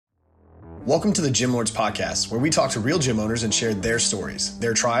Welcome to the Gym Lords Podcast, where we talk to real gym owners and share their stories,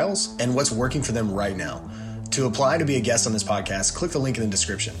 their trials, and what's working for them right now. To apply to be a guest on this podcast, click the link in the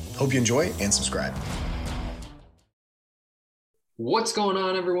description. Hope you enjoy and subscribe. What's going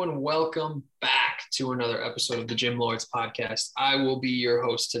on, everyone? Welcome back to another episode of the Gym Lords Podcast. I will be your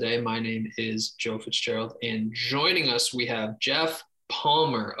host today. My name is Joe Fitzgerald, and joining us, we have Jeff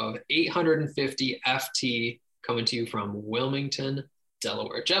Palmer of 850 FT coming to you from Wilmington,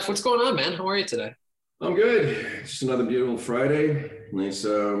 Delaware. Jeff, what's going on, man? How are you today? I'm good. Just another beautiful Friday. Nice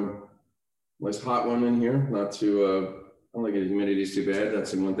hot one in here. Not too, I don't think the humidity is too bad.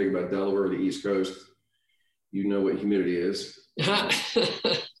 That's the one thing about Delaware, the East Coast. You know what humidity is.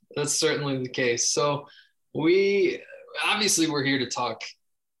 That's certainly the case. So we're here to talk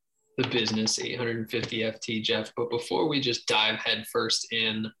the business, 850 FT, Jeff. But before we just dive headfirst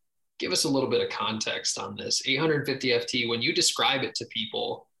in, give us a little bit of context on this. 850 FT, when you describe it to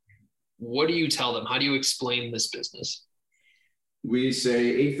people, what do you tell them? How do you explain this business? We say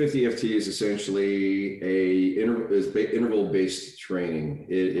 850 FT is essentially interval-based training.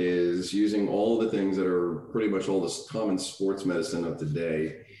 It is using all the things that are pretty much all the common sports medicine of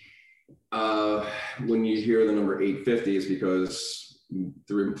today. When you hear the number 850, it's because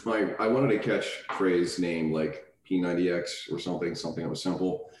I wanted a catchphrase name like P90X or something that was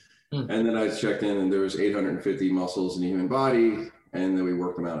simple. And then I checked in and there was 850 muscles in the human body, and then we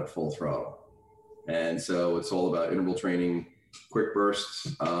worked them out at full throttle. And so it's all about interval training, quick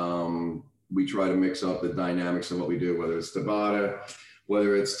bursts. We try to mix up the dynamics of what we do, whether it's Tabata,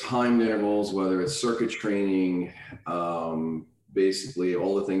 whether it's timed intervals, whether it's circuit training, basically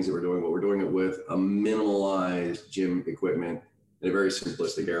all the things that we're doing, but we're doing it with a minimalized gym equipment in a very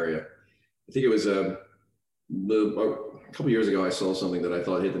simplistic area. I think it was a couple of years ago, I saw something that I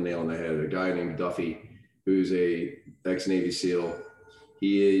thought hit the nail on the head. A guy named Duffy, who's a ex-Navy SEAL.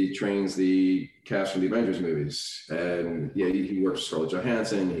 He trains the cast from the Avengers movies. And yeah, he works with Scarlett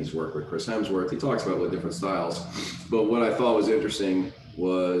Johansson. He's worked with Chris Hemsworth. He talks about the different styles. But what I thought was interesting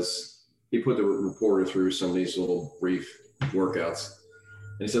was he put the reporter through some of these little brief workouts.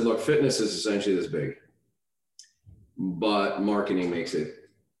 And he said, look, fitness is essentially this big, but marketing makes it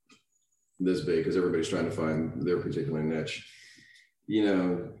this big because everybody's trying to find their particular niche. You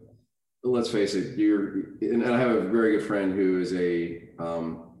know, let's face it, and I have a very good friend who is who's a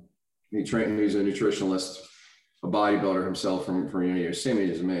nutritionalist, a bodybuilder himself from same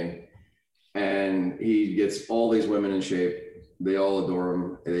age as me. And he gets all these women in shape. They all adore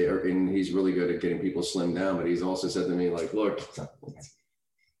him. And he's really good at getting people slimmed down. But he's also said to me, like, look,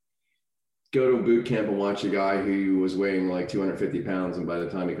 go to a boot camp and watch a guy who was weighing like 250 pounds. And by the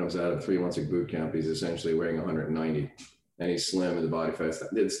time he comes out of 3 months of boot camp, he's essentially weighing 190. And he's slim and the body fat.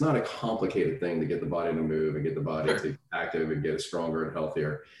 It's not a complicated thing to get the body to move and get the body to be active and get it stronger and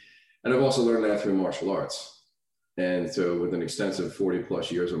healthier. And I've also learned that through martial arts. And so with an extensive 40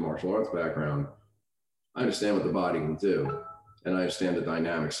 plus years of martial arts background, I understand what the body can do. And I understand the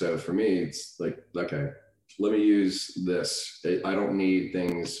dynamics. So for me, it's like, okay, let me use this. I don't need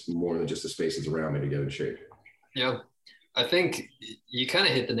things more than just the spaces around me to get in shape. Yeah, I think you kind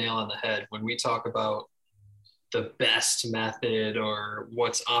of hit the nail on the head when we talk about the best method or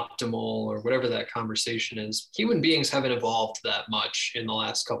what's optimal or whatever that conversation is. Human beings haven't evolved that much in the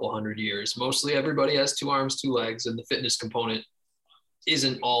last couple hundred years. Mostly everybody has 2 arms, 2 legs, and the fitness component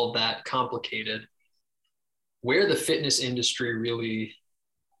isn't all that complicated. Where the fitness industry really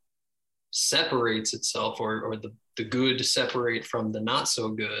separates itself or the good separate from the not so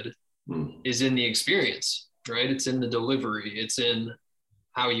good is in the experience, right? It's in the delivery. It's in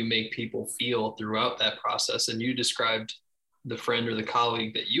how you make people feel throughout that process. And you described the friend or the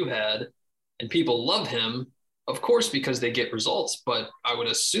colleague that you had, and people love him, of course, because they get results, but I would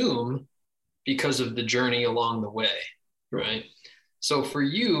assume because of the journey along the way, right? So for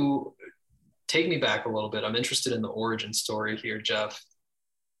you, take me back a little bit. I'm interested in the origin story here, Jeff.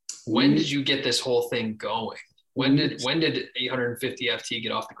 When did you get this whole thing going? When did 850 FT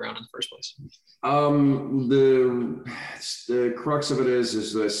get off the ground in the first place? The crux of it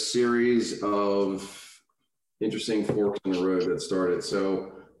is a series of interesting forks in the road that started.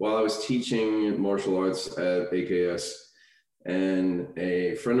 So while I was teaching martial arts at AKS, and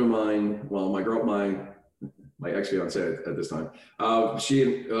a friend of mine, my ex-fiance at this time, she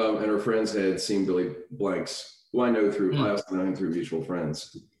and her friends had seen Billy Blanks, who I also know him through mutual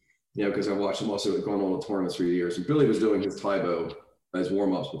friends. You know, because I watched him also going on the tournaments for years. And Billy was doing his Taibo as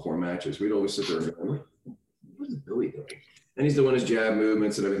warm-ups before matches. We'd always sit there and go, what is Billy doing? And he's doing his jab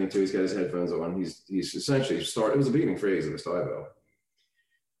movements and everything too. He's got his headphones on. He's essentially it was the beginning phase of his Taibo.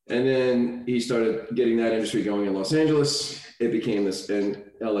 And then he started getting that industry going in Los Angeles. It became this, and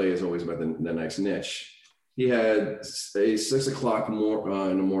LA is always about the next niche. He had a 6 o'clock in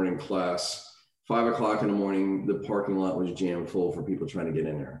the morning class. 5 o'clock in the morning, the parking lot was jammed full for people trying to get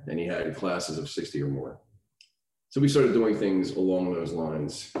in there. And he had classes of 60 or more. So we started doing things along those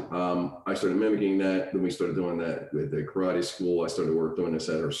lines. I started mimicking that. Then we started doing that with the karate school. I started doing this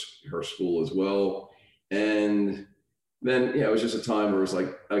at her school as well. And then, it was just a time where it was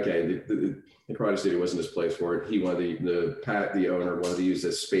like, okay, the karate studio wasn't his place for it. He wanted the owner wanted to use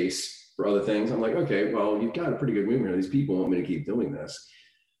this space for other things. I'm like, okay, well, you've got a pretty good movement here. These people want me to keep doing this.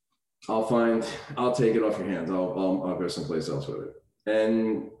 I'll take it off your hands. I'll go someplace else with it.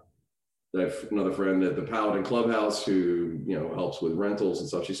 And I have another friend at the Paladin Clubhouse who, helps with rentals and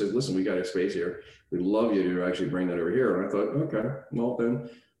stuff. She said, listen, we got a space here. We'd love you to actually bring that over here. And I thought, okay, well then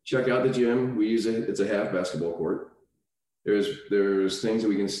check out the gym. We use it. It's a half basketball court. There's things that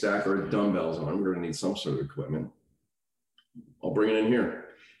we can stack our dumbbells on. We're going to need some sort of equipment. I'll bring it in here.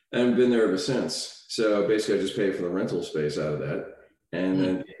 And I've been there ever since. So basically I just pay for the rental space out of that. And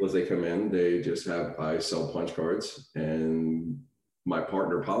then as they come in, I sell punch cards, and my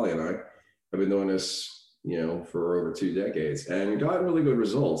partner, Polly, and I have been doing this, for over 2 decades and got really good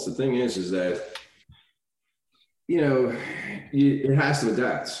results. The thing is that, it has to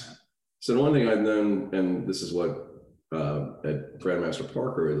adapt. So the one thing I've done, and this is what at Grandmaster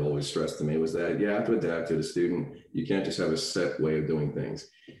Parker had always stressed to me, was that you have to adapt to the student. You can't just have a set way of doing things.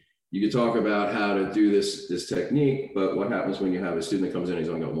 You can talk about how to do this technique, but what happens when you have a student that comes in and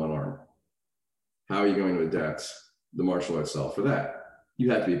he's only got one arm? How are you going to adapt the martial arts style for that? You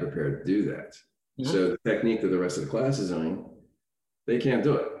have to be prepared to do that. Mm-hmm. So the technique that the rest of the class is doing, they can't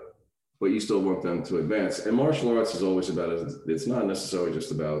do it, but you still want them to advance. And martial arts is always it's not necessarily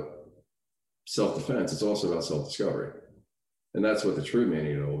just about self-defense, it's also about self-discovery. And that's what the true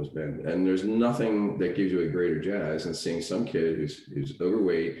meaning has always been. And there's nothing that gives you a greater jazz than seeing some kid who's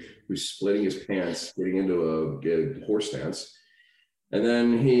overweight, who's splitting his pants, getting into a horse stance. And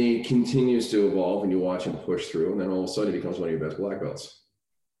then he continues to evolve and you watch him push through. And then all of a sudden he becomes one of your best black belts.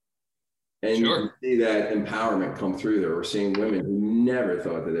 And sure. You can see that empowerment come through there. We're seeing women who never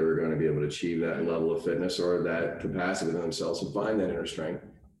thought that they were going to be able to achieve that level of fitness or that capacity within themselves and find that inner strength.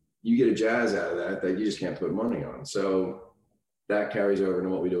 You get a jazz out of that you just can't put money on. So that carries over into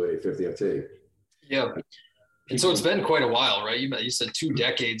what we do at 850 FT. Yeah. And so it's been quite a while, right? You said 2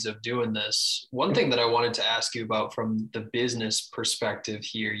 decades of doing this. One thing that I wanted to ask you about from the business perspective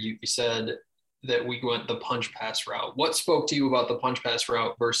here, you said that we went the punch pass route. What spoke to you about the punch pass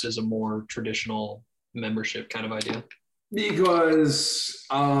route versus a more traditional membership kind of idea? Because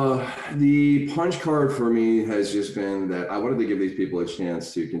the punch card for me has just been that I wanted to give these people a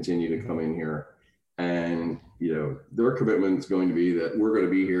chance to continue to come in here. And, their commitment is going to be that we're going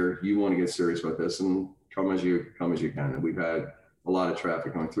to be here. You want to get serious about this and come as you can. And we've had a lot of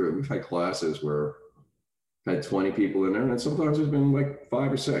traffic going through. We've had classes where we've had 20 people in there, and sometimes there's been like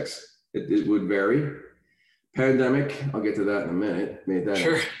 5 or 6. It would vary. Pandemic, I'll get to that in a minute. Made that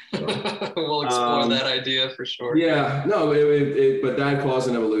sure. We'll explore that idea for sure. Yeah, no, but that caused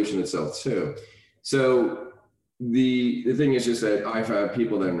an evolution itself too. So the thing is just that I've had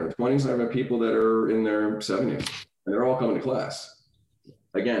people that are in their 20s, I've had people that are in their 70s, and they're all coming to class.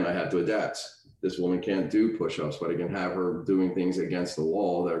 Again, I have to adapt. This woman can't do push-ups, but I can have her doing things against the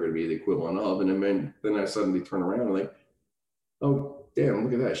wall that are going to be the equivalent of. And then I suddenly turn around and like, oh, damn,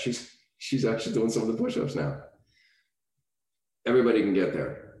 look at that. She's actually doing some of the push-ups now. Everybody can get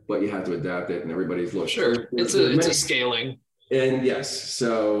there, but you have to adapt it, and everybody's looking. Sure, it's a scaling. And yes,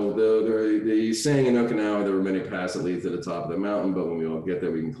 so the saying in Okinawa, there are many paths that lead to the top of the mountain, but when we all get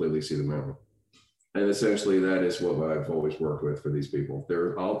there, we can clearly see the mountain. And essentially, that is what I've always worked with for these people.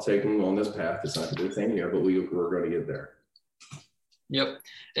 They're all taking on this path. It's not going to be the same here, but we're going to get there. Yep.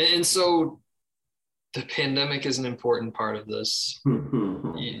 And so the pandemic is an important part of this.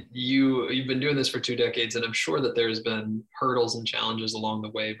 You've been doing this for 2 decades, and I'm sure that there's been hurdles and challenges along the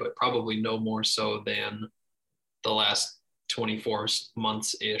way, but probably no more so than the last 24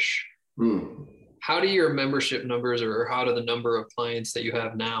 months-ish. How do your membership numbers or how do the number of clients that you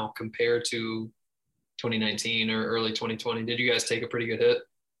have now compare to 2019 or early 2020? Did you guys take a pretty good hit?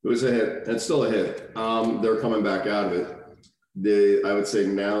 It was a hit. It's still a hit. They're coming back out of it. I would say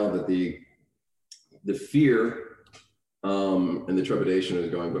now that the fear and the trepidation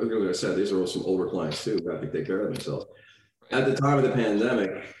is going, but like I said, these are all some older clients too who have to take care of themselves. At the time of the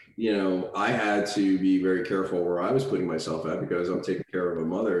pandemic, I had to be very careful where I was putting myself at because I'm taking care of a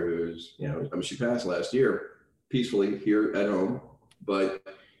mother who's, she passed last year peacefully here at home, but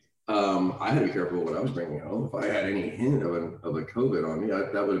I had to be careful what I was bringing home. If I had any hint of a COVID on me,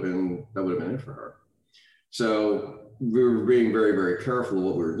 that would have been it for her. So we were being very, very careful of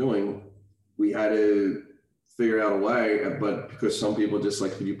what we were doing. We had to figure out a way, but because some people just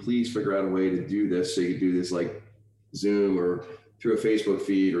like, could you please figure out a way to do this? So you do this like Zoom or through a Facebook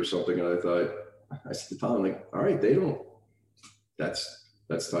feed or something. And I said to Tom, like, all right,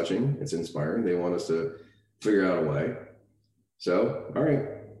 that's touching. It's inspiring. They want us to figure out a way. So, all right,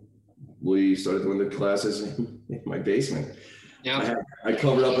 we started doing the classes in my basement. Yeah. I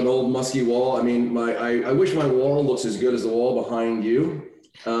covered up an old musky wall. I mean, I wish my wall looks as good as the wall behind you.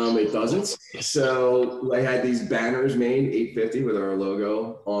 It doesn't. So I had these banners made, 850 with our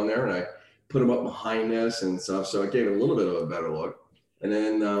logo on there, and I put them up behind us and stuff. So it gave it a little bit of a better look. And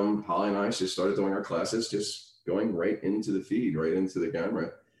then Holly and I just started doing our classes, just going right into the feed, right into the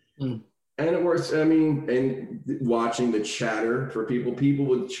camera. And it works. I mean, and watching the chatter for people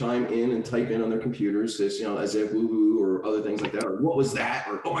would chime in and type in on their computers, this, you know, as if woo-woo or other things like that, or what was that,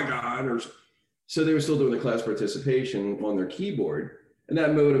 or oh my God, or so they were still doing the class participation on their keyboard, and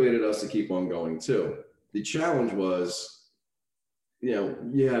that motivated us to keep on going too. The challenge was, you know,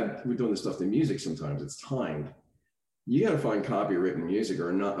 we're doing this stuff to music sometimes, it's timed. You got to find copywritten music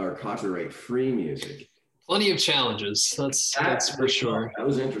or copyright-free music. Plenty of challenges. That's for sure. That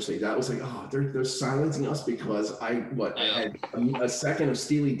was interesting. That was like, oh, they're silencing us because I had a second of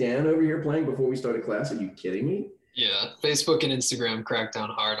Steely Dan over here playing before we started class. Are you kidding me? Yeah, Facebook and Instagram cracked down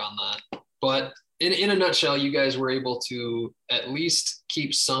hard on that. But in a nutshell, you guys were able to at least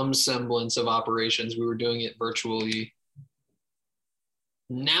keep some semblance of operations. We were doing it virtually.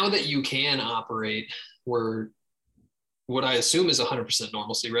 Now that you can operate, we're what I assume is 100%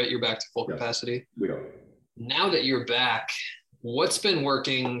 normalcy, right? You're back to full capacity. We are. Now that you're back, what's been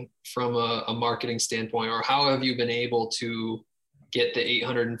working from a marketing standpoint, or how have you been able to get the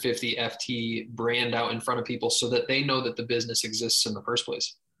 850 FT brand out in front of people so that they know that the business exists in the first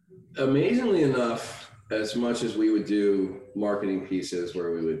place? Amazingly enough, as much as we would do marketing pieces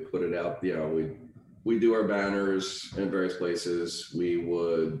where we would put it out, you know, we'd do our banners in various places. We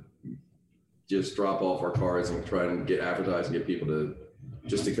would just drop off our cards and try and get advertised and get people to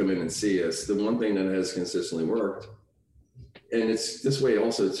come in and see us. The one thing that has consistently worked, and it's this way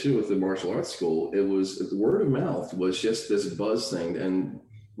also too with the martial arts school, it was the word of mouth was just this buzz thing, and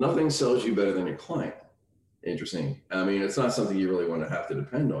nothing sells you better than your client. Interesting. I mean, it's not something you really want to have to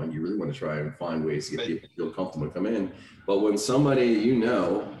depend on. You really want to try and find ways to get people to feel comfortable to come in. But when somebody you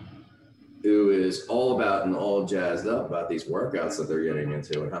know who is all about and all jazzed up about these workouts that they're getting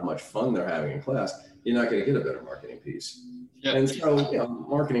into and how much fun they're having in class, you're not going to get a better marketing piece. Yep. And so, you know,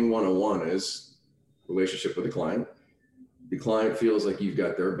 marketing 101 is relationship with the client. The client feels like you've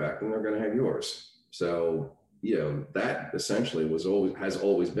got their back and they're going to have yours. So, you know, that essentially has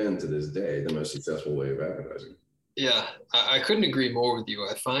always been to this day the most successful way of advertising. Yeah, I couldn't agree more with you.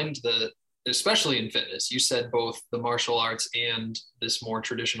 I find that, especially in fitness, you said both the martial arts and this more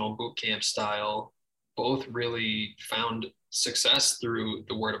traditional boot camp style both really found success through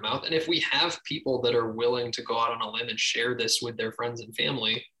the word of mouth. And if we have people that are willing to go out on a limb and share this with their friends and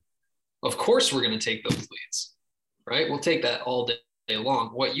family, of course we're going to take those leads, right? We'll take that all day long.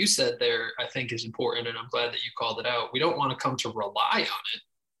 What you said there, I think, is important, and I'm glad that you called it out. We don't want to come to rely on it,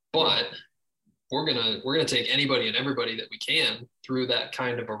 but we're gonna take anybody and everybody that we can through that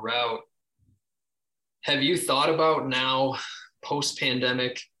kind of a route. Have you thought about now,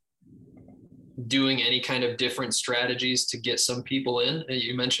 post-pandemic, doing any kind of different strategies to get some people in?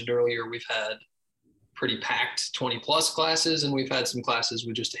 You mentioned earlier we've had pretty packed 20 plus classes, and we've had some classes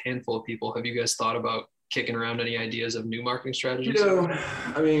with just a handful of people. Have you guys thought about kicking around any ideas of new marketing strategies? You know,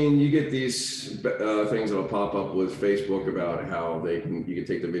 I mean, you get these things that'll pop up with Facebook about how you can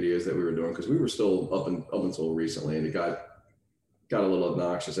take the videos that we were doing, because we were still up until recently, and it got a little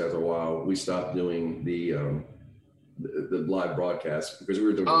obnoxious after a while. We stopped doing the live broadcast because we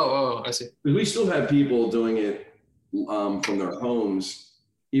were doing. Oh, I see. We still had people doing it from their homes,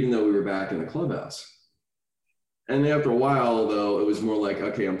 even though we were back in the clubhouse. And after a while, though, it was more like,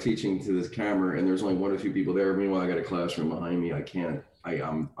 okay, I'm teaching to this camera, and there's only one or two people there. Meanwhile, I got a classroom behind me.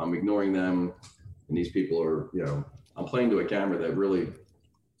 I'm ignoring them, and these people are, you know, I'm playing to a camera that really,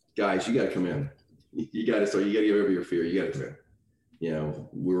 guys, you got to come in. You got to get over your fear. You got to come in. You know,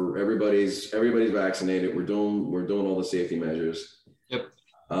 everybody's vaccinated. We're doing all the safety measures. Yep.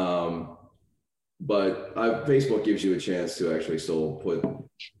 But Facebook gives you a chance to actually still put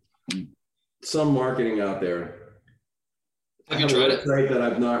some marketing out there. Have you tried it? That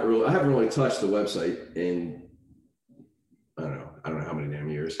I haven't really touched the website in I don't know how many damn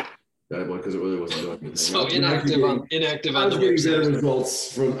years. Because it really wasn't doing anything. So inactive on the website.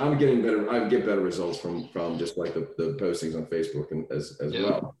 I get better results from just like the postings on Facebook and as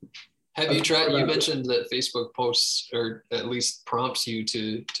well. Have you tried, you mentioned that Facebook posts or at least prompts you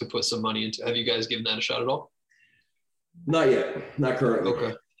to put some money into, have you guys given that a shot at all? Not yet, not currently.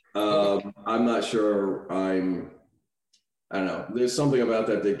 Okay. I'm not sure I don't know. There's something about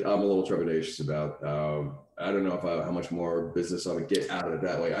that I'm a little trepidatious about. I don't know how much more business I would get out of it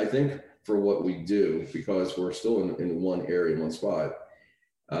that way. I think for what we do, because we're still in one area, in one spot,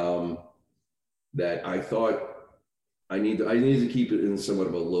 that I thought I need to keep it in somewhat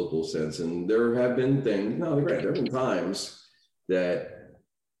of a local sense. And there have been things, no, there have been times that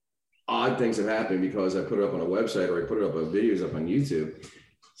odd things have happened because I put it up on a website or I put it up on videos up on YouTube.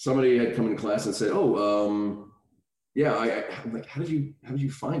 Somebody had come in class and said, yeah, I'm like, how did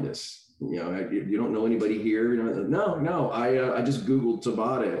you find us? You know, you don't know anybody here? You know, no, I just Googled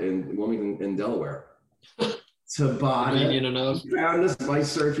Tabata in Wilmington, in Delaware. Tabata. You found us by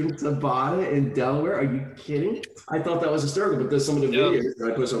searching Tabata in Delaware. Are you kidding? I thought that was hysterical, but there's some of the videos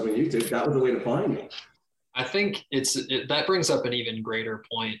that I put up on YouTube. That was the way to find me. I think that brings up an even greater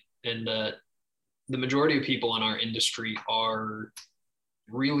point, and the majority of people in our industry are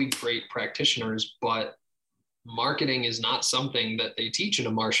really great practitioners, but marketing is not something that they teach in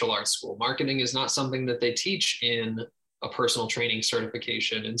a martial arts school. Marketing is not something that they teach in a personal training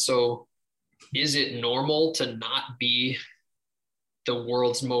certification. And so is it normal to not be the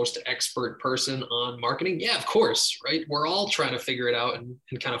world's most expert person on marketing? Yeah, of course, right? We're all trying to figure it out and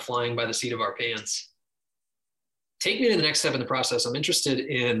kind of flying by the seat of our pants. Take me to the next step in the process. I'm interested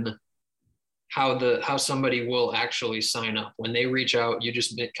in how somebody will actually sign up. When they reach out, you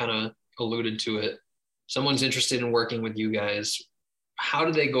just kind of alluded to it. Someone's interested in working with you guys. How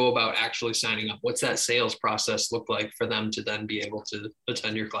do they go about actually signing up? What's that sales process look like for them to then be able to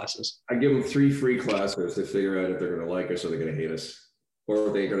attend your classes? I give them 3 free classes to figure out if they're going to like us or they're going to hate us, or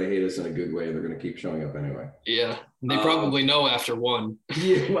if they're going to hate us in a good way and they're going to keep showing up anyway. Yeah, they probably know after one.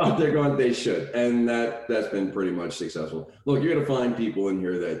 Yeah, well, they should, and that's been pretty much successful. Look, you're going to find people in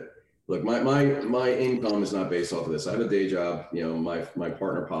here that look. My income is not based off of this. I have a day job. You know, my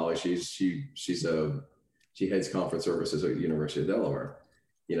partner Polly, she heads conference services at the University of Delaware,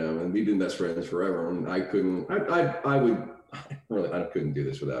 you know, and we've been best friends forever. And I couldn't do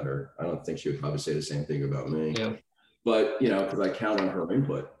this without her. I don't think she would probably say the same thing about me. Yeah. But, you know, because I count on her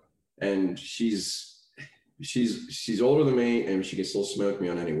input, and she's older than me, and she can still smoke me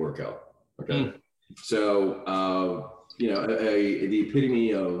on any workout. Okay. So, you know, the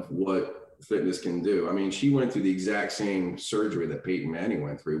epitome of what fitness can do. I mean, she went through the exact same surgery that Peyton Manning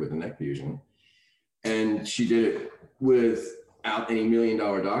went through with the neck fusion. And she did it without any $1 million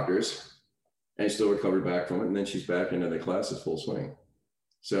doctors, and still recovered back from it. And then she's back into the classes full swing.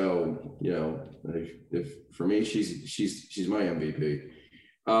 So, you know, if for me, she's my MVP.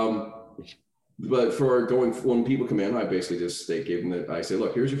 But when people come in, I basically just I say,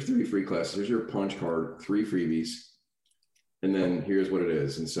 look, here's your 3 free classes. Here's your punch card, 3 freebies. And then here's what it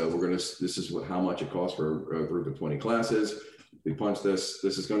is. And so this is how much it costs for a group of 20 classes. We punch this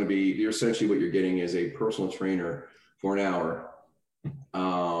is going to be, essentially what you're getting is a personal trainer for an hour.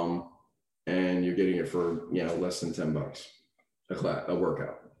 And you're getting it for, you know, less than $10 a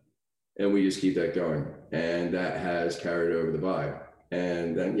workout. And we just keep that going. And that has carried over the vibe.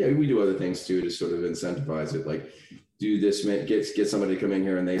 And then, yeah, we do other things too, to sort of incentivize it. Like do this, get somebody to come in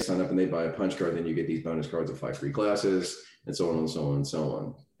here and they sign up and they buy a punch card. Then you get these bonus cards of 5 free classes and so on and so on and so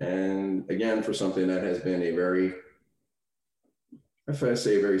on. And again, for something that has been a very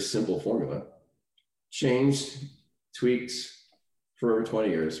simple formula, changed, tweaked for over 20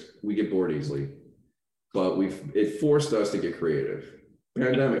 years, we get bored easily, but it forced us to get creative.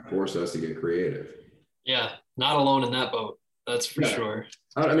 Pandemic forced us to get creative. Yeah, not alone in that boat. That's for sure.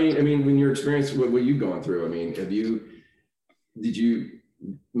 I mean, when your experience, what you've gone through, I mean,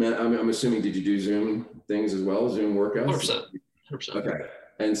 I'm assuming, did you do Zoom things as well, Zoom workouts? 100%. Okay.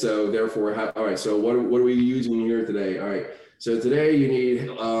 And so therefore, all right, so what are we using here today? All right. So today you need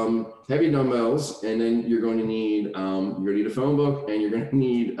heavy dumbbells, and then you're going to need a phone book, and you're going to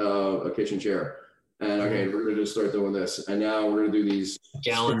need a kitchen chair. And okay, we're going to just start doing this. And now we're going to do these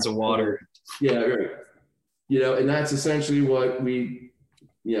gallons of water. Yeah, right. You know, and that's essentially what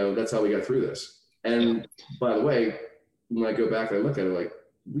that's how we got through this. And by the way, when I go back, I look at it like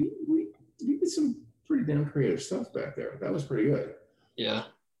we did some pretty damn creative stuff back there. That was pretty good. Yeah,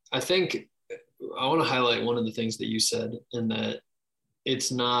 I think I want to highlight one of the things that you said, in that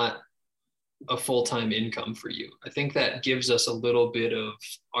it's not a full-time income for you. I think that gives us a little bit of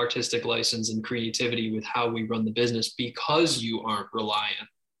artistic license and creativity with how we run the business, because you aren't reliant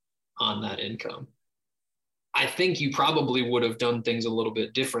on that income. I think you probably would have done things a little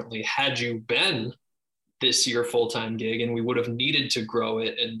bit differently had you been this your full-time gig, and we would have needed to grow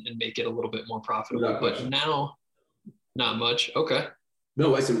it and make it a little bit more profitable. Without But question. now, not much. Okay.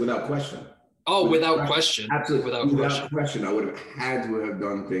 No, I said without question. Oh, without question. Absolutely. Without question. I would have had to have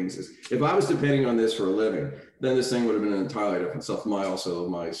done things. If I was depending on this for a living, then this thing would have been an entirely different stuff.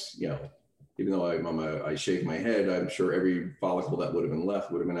 Even though I shaved my head, I'm sure every follicle that would have been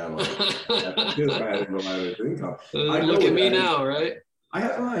left would have been out of income. Look at me now, right? I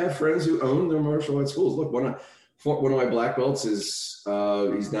have friends who own their martial arts schools. Look, one of my black belts is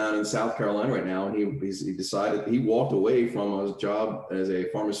he's down in South Carolina right now, and he decided he walked away from his job as a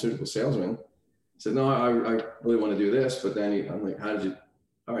pharmaceutical salesman. He said, "No, I really want to do this." But then I'm like,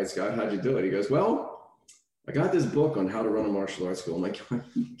 "All right, Scott, how'd you do it?" He goes, "Well, I got this book on how to run a martial arts school." I'm like,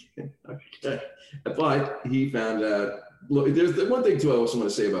 okay. But he found out. Look, there's the one thing too I also want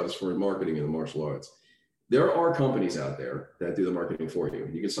to say about as for marketing in the martial arts. There are companies out there that do the marketing for you.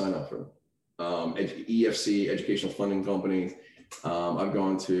 You can sign up for them. EFC, Educational Funding Company. I've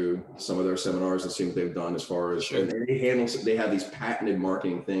gone to some of their seminars and seen what they've done as far as, sure. And they have these patented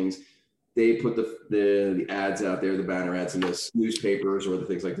marketing things. They put the ads out there, the banner ads in the newspapers or the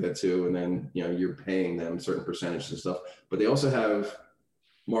things like that too. And then, you're paying them certain percentages and stuff, but they also have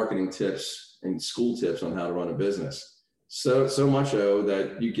marketing tips and school tips on how to run a business. So much so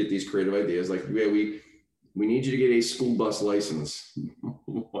that you get these creative ideas like, we need you to get a school bus license.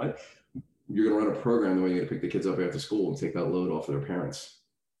 What? You're going to run a program the way you're going to pick the kids up after school and take that load off of their parents.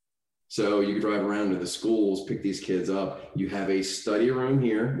 So you can drive around to the schools, pick these kids up. You have a study room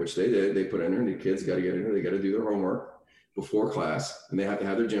here, which they did. They put in there, and the kids got to get in there. They got to do their homework before class, and they have to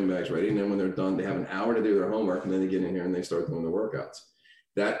have their gym bags ready. And then when they're done, they have an hour to do their homework, and then they get in here and they start doing their workouts.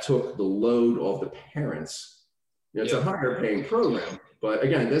 That took the load off the parents. It's a higher paying program. But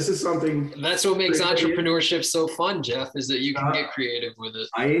again, this is something. That's what makes entrepreneurship so fun, Jeff, is that you can get creative with it.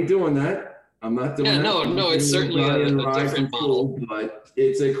 I ain't doing that. I'm not doing that. No, it's certainly a different model. But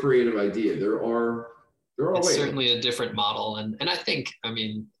it's a creative idea. There are it's ways. Certainly a different model. And I think,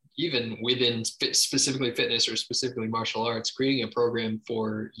 even within specifically fitness or specifically martial arts, creating a program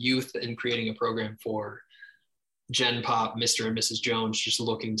for youth and creating a program for Gen Pop, Mr. and Mrs. Jones, just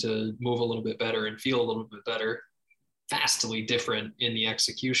looking to move a little bit better and feel a little bit better, vastly different in the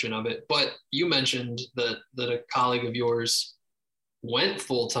execution of it. But you mentioned that a colleague of yours went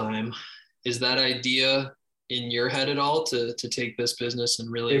full-time. Is that idea in your head at all to take this business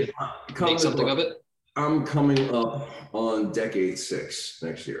and really make something of it? I'm coming up on decade 6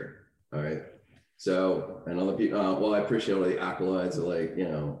 next year. All right. So, and other people, I appreciate all the accolades of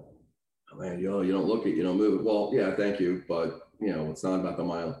oh man, you don't look it, you don't move it. Well, yeah, thank you. But it's not about the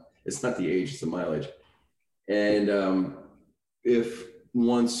mile. It's not the age, it's the mileage. And if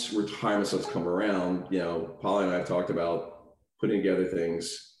once retirement starts to come around, Polly and I have talked about putting together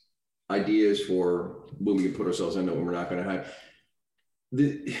things, ideas for when we can put ourselves into when we're not going to have.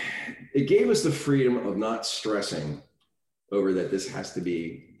 It gave us the freedom of not stressing over that this has to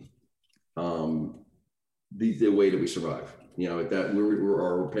be the way that we survive. That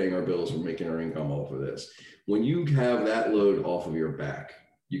we're paying our bills, we're making our income off of this. When you have that load off of your back,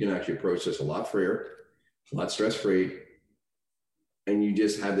 you can actually approach this a lot freer, a lot stress-free, and you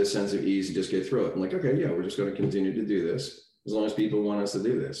just have this sense of ease and just get through it. I'm like, okay, we're just going to continue to do this as long as people want us to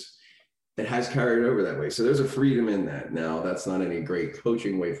do this. It has carried over that way. So there's a freedom in that. Now, that's not any great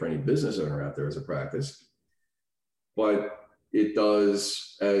coaching way for any business owner out there as a practice, but it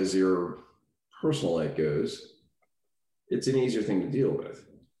does, as your personal life goes, it's an easier thing to deal with.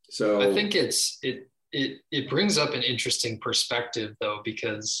 So I think it brings up an interesting perspective though,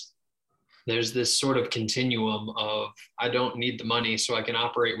 because there's this sort of continuum of, I don't need the money so I can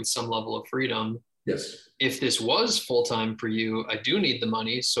operate with some level of freedom. Yes. If this was full-time for you, I do need the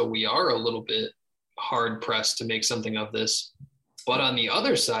money. So we are a little bit hard pressed to make something of this. But on the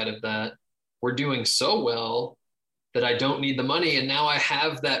other side of that, we're doing so well that I don't need the money. And now I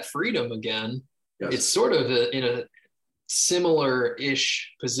have that freedom again. Yes. It's sort of in a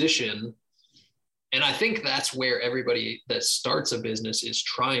similar-ish position. And I think that's where everybody that starts a business is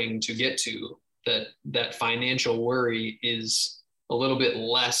trying to get to, that financial worry is a little bit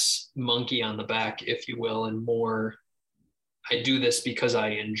less monkey on the back, if you will, and more, I do this because I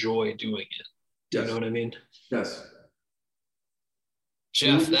enjoy doing it. Do you know what I mean? Yes.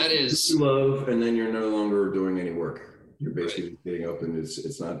 Jeff, that is love, and then you're no longer doing any work. You're basically getting up, and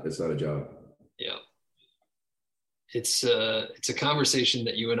it's not a job. Yeah. It's a conversation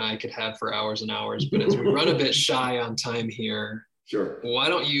that you and I could have for hours and hours, but as we run a bit shy on time here, sure. Why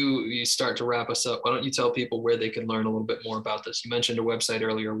don't you start to wrap us up? Why don't you tell people where they can learn a little bit more about this? You mentioned a website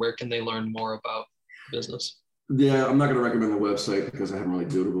earlier. Where can they learn more about business? Yeah, I'm not going to recommend the website because I haven't really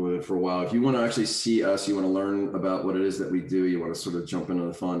doodled with it for a while. If you want to actually see us, you want to learn about what it is that we do, you want to sort of jump into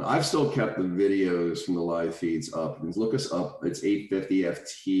the fun. I've still kept the videos from the live feeds up. Look us up. It's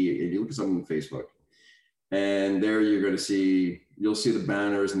 850FT. And you look us up on Facebook. And there you'll see the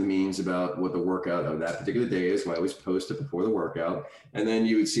banners and the memes about what the workout of that particular day is. I always post it before the workout. And then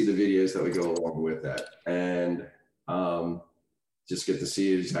you would see the videos that would go along with that. And just get to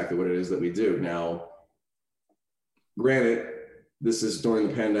see exactly what it is that we do. Now, granted, this is during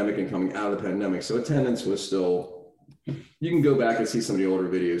the pandemic and coming out of the pandemic, so attendance was still, you can go back and see some of the older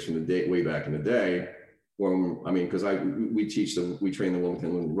videos from the day, way back in the day. Because we train the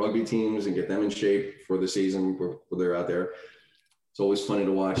Wilmington rugby teams and get them in shape for the season where they're out there. It's always funny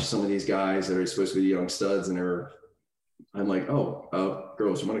to watch some of these guys that are supposed to be young studs, and I'm like,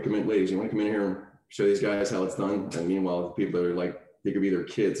 girls, you want to come in, ladies, you want to come in here and show these guys how it's done? And meanwhile, the people that are like, they could be their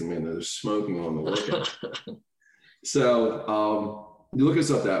kids, they're smoking on the workout. So you look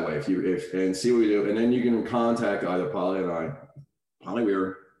us up that way and see what we do, and then you can contact either Polly and I. Polly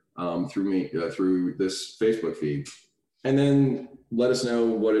Weir. Through this Facebook feed, and then let us know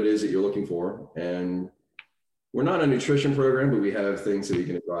what it is that you're looking for. And we're not a nutrition program, but we have things that we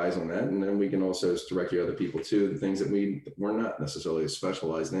can advise on that, and then we can also direct you other people to the things that we're not necessarily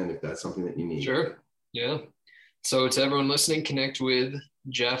specialized in, if that's something that you need. Sure. Yeah. So to everyone listening, connect with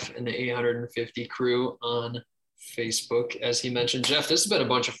Jeff and the 850 crew on Facebook. As he mentioned, Jeff, this has been a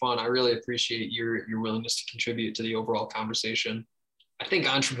bunch of fun. I really appreciate your willingness to contribute to the overall conversation. I think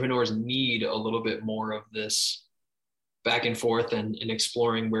entrepreneurs need a little bit more of this back and forth and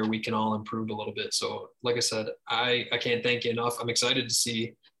exploring where we can all improve a little bit. So like I said, I can't thank you enough. I'm excited to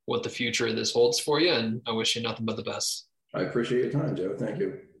see what the future of this holds for you, and I wish you nothing but the best. I appreciate your time, Joe. Thank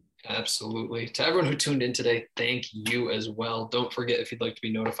you. Absolutely. To everyone who tuned in today, thank you as well. Don't forget, if you'd like to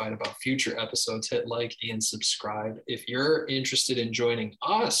be notified about future episodes, hit like and subscribe. If you're interested in joining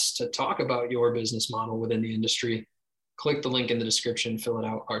us to talk about your business model within the industry, click the link in the description, fill it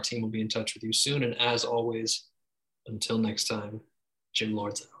out. Our team will be in touch with you soon. And as always, until next time, Gym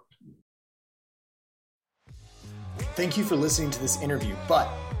Lords out. Thank you for listening to this interview, but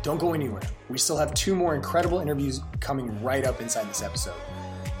don't go anywhere. We still have 2 more incredible interviews coming right up inside this episode.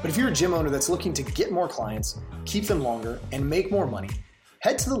 But if you're a gym owner that's looking to get more clients, keep them longer, and make more money,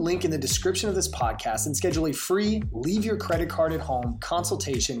 head to the link in the description of this podcast and schedule a free leave your credit card at home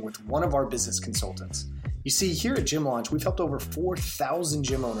consultation with one of our business consultants. You see, here at Gym Launch, we've helped over 4,000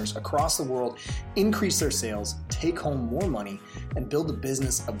 gym owners across the world increase their sales, take home more money, and build the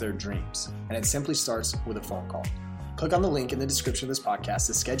business of their dreams. And it simply starts with a phone call. Click on the link in the description of this podcast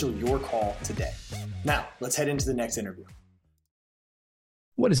to schedule your call today. Now, let's head into the next interview.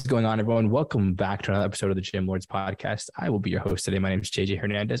 What is going on, everyone? Welcome back to another episode of the Gym Lords podcast. I will be your host today. My name is JJ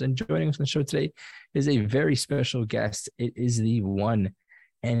Hernandez, and joining us on the show today is a very special guest. It is the one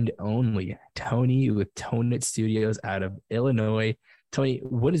and only Toni with Toni Studios out of Illinois. Toni,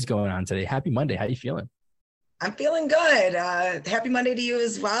 what is going on today? Happy Monday. How are you feeling? I'm feeling good. Happy Monday to you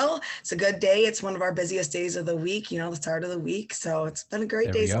as well. It's a good day. It's one of our busiest days of the week, the start of the week. So it's been a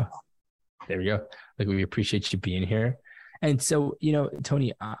great day. There we go. We appreciate you being here. And so,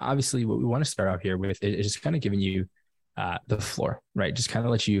 Toni, obviously what we want to start out here with is just kind of giving you the floor, right? Just kind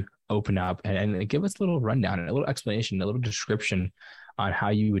of let you open up and give us a little rundown and a little explanation, a little description on how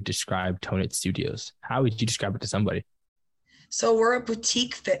you would describe Toni Studios. How would you describe it to somebody? So we're a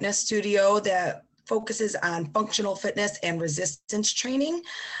boutique fitness studio that focuses on functional fitness and resistance training.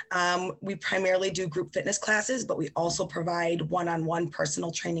 We primarily do group fitness classes, but we also provide one-on-one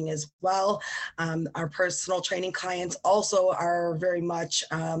personal training as well. Our personal training clients also are very much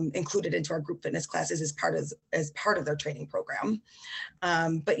included into our group fitness classes as part of their training program.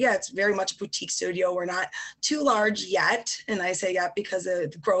 But yeah, it's very much a boutique studio. We're not too large yet. And I say yet because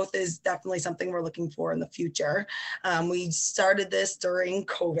the growth is definitely something we're looking for in the future. We started this during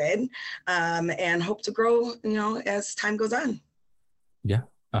COVID and hope to grow, as time goes on. Yeah,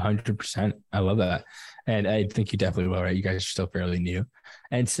 100%. I love that. And I think you definitely will, right? You guys are still fairly new.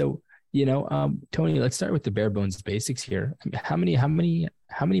 And so, Toni, let's start with the bare bones basics here. How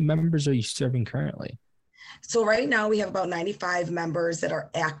many members are you serving currently? So right now we have about 95 members that are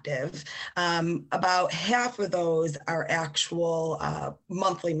active. About half of those are actual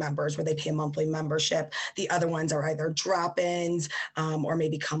monthly members where they pay a monthly membership. The other ones are either drop-ins or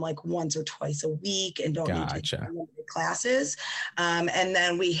maybe come like once or twice a week and don't need to take limited classes. And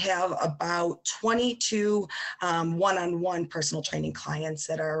then we have about 22 one-on-one personal training clients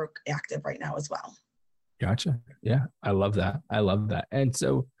that are active right now as well. Gotcha. Yeah, I love that. And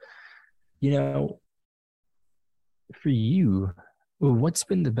so, for you, Well, what's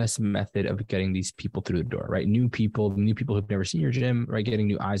been the best method of getting these people through the door, right? New people who've never seen your gym, right? Getting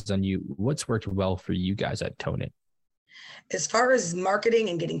new eyes on you. What's worked well for you guys at Toni? As far as marketing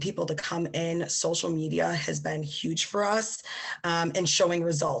and getting people to come in, social media has been huge for us, and showing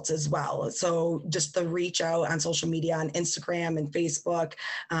results as well. So just the reach out on social media, on Instagram and Facebook,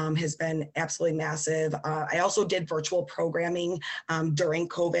 has been absolutely massive. I also did virtual programming during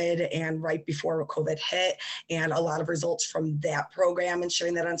COVID and right before COVID hit, and a lot of results from that program and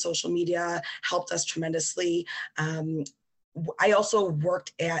sharing that on social media helped us tremendously. I also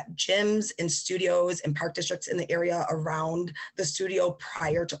worked at gyms and studios and park districts in the area around the studio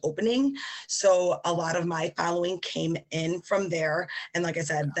prior to opening. So a lot of my following came in from there. And like I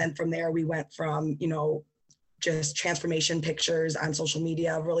said, then from there, we went from, just transformation pictures on social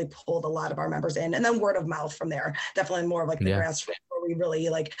media, really pulled a lot of our members in, and then word of mouth from there. Definitely more of like the grassroots, where we really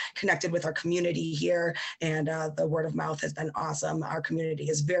like connected with our community here, and the word of mouth has been awesome. Our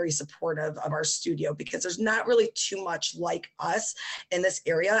community is very supportive of our studio because there's not really too much like us in this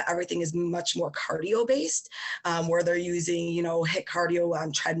area. Everything is much more cardio based, where they're using, HIIT cardio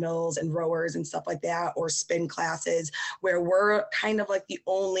on treadmills and rowers and stuff like that, or spin classes, where we're kind of like the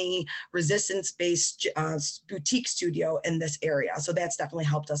only resistance based boutique studio in this area. So that's definitely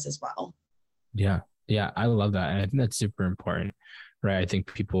helped us as well. Yeah. I love that. And I think that's super important, right? I think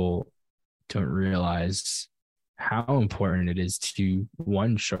people don't realize how important it is to,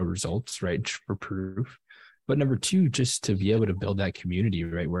 one, show results, right? For proof. But number two, just to be able to build that community,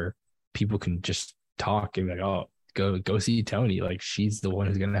 right? Where people can just talk and be like, oh, go see Toni. Like, she's the one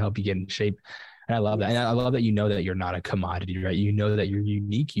who's going to help you get in shape. And I love that. And I love that that you're not a commodity, right? That you're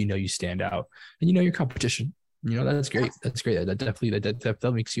unique, you stand out, and your competition. That's great. That's great. That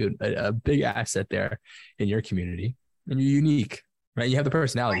definitely makes you a big asset there in your community. And you're unique, right? You have the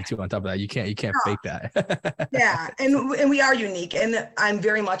personality too on top of that. You can't fake that. Yeah. And we are unique. And I'm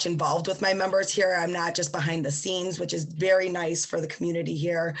very much involved with my members here. I'm not just behind the scenes, which is very nice for the community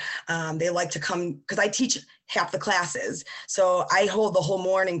here. They like to come because I teach half the classes. So I hold the whole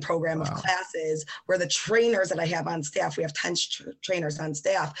morning program of classes where the trainers that I have on staff, we have 10 trainers on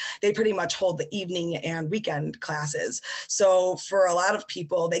staff, they pretty much hold the evening and weekend classes. So for a lot of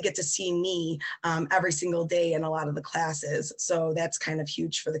people, they get to see me every single day in a lot of the classes. So that's kind of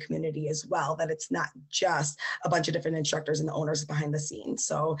huge for the community as well, that it's not just a bunch of different instructors and the owners behind the scenes.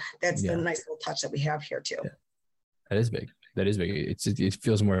 So that's the nice little touch that we have here too. Yeah. That is big. It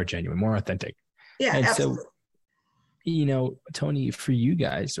feels more genuine, more authentic. Yeah, and absolutely. So, Toni, for you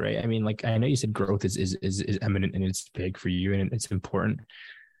guys, right? I mean, like, I know you said growth is eminent and it's big for you and it's important.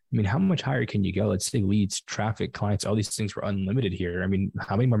 I mean, how much higher can you go? Let's say leads, traffic, clients, all these things were unlimited here. I mean,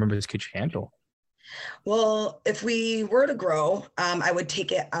 how many more members could you handle? Well, if we were to grow, I would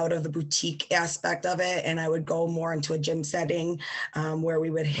take it out of the boutique aspect of it, and I would go more into a gym setting where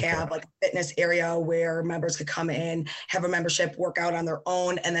we would have like a fitness area where members could come in, have a membership, work out on their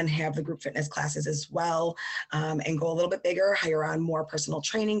own, and then have the group fitness classes as well, and go a little bit bigger, hire on more personal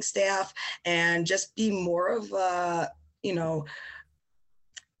training staff, and just be more of a,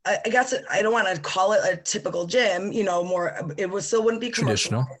 I guess I don't want to call it a typical gym, still wouldn't be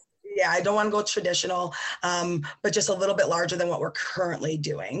commercial. Traditional. Yeah, I don't want to go traditional, but just a little bit larger than what we're currently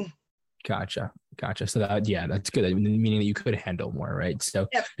doing. Gotcha. So that's good. Meaning that you could handle more, right? So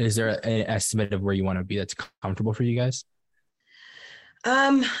Is there an estimate of where you want to be that's comfortable for you guys?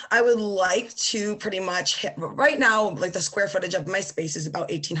 I would like to pretty much right now, like the square footage of my space is about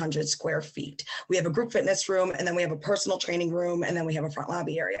 1,800 square feet. We have a group fitness room, and then we have a personal training room, and then we have a front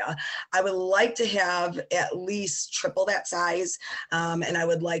lobby area. I would like to have at least triple that size. And I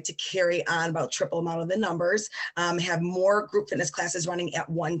would like to carry on about triple amount of the numbers, have more group fitness classes running at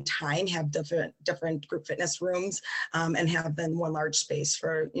one time, have different group fitness rooms, and have then one large space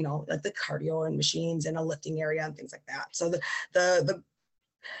for, like the cardio and machines and a lifting area and things like that. So the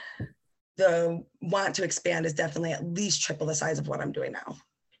want to expand is definitely at least triple the size of what I'm doing now.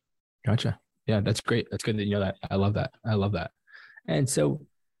 Gotcha. Yeah, that's great. That's good that you know that. I love that. And so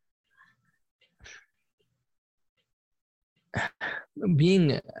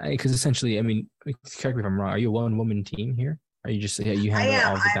because essentially, I mean, correct me if I'm wrong, are you a one-woman team here? Are you just, you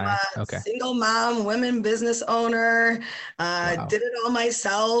handle all the time? I'm a single mom, women business owner. Did it all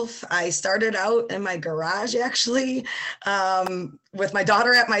myself. I started out in my garage, actually, with my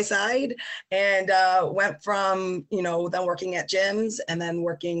daughter at my side, and went from, then working at gyms and then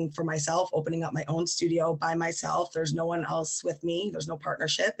working for myself, opening up my own studio by myself. There's no one else with me. There's no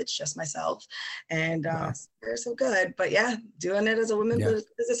partnership. It's just myself. And they're so good. But yeah, doing it as a woman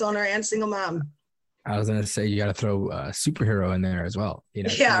business owner and single mom. I was gonna say you got to throw a superhero in there as well.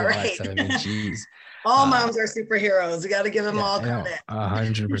 Yeah, right. I mean, geez. All moms are superheroes. You got to give them all I know, credit.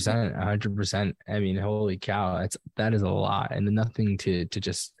 100%, 100%. I mean, holy cow, that is a lot, and nothing to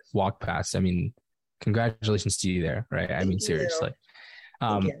just walk past. I mean, congratulations to you there, right? I mean, seriously.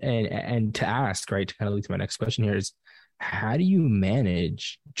 And to ask, right, to kind of lead to my next question here is, how do you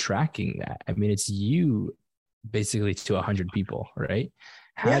manage tracking that? I mean, it's you basically to 100 people, right?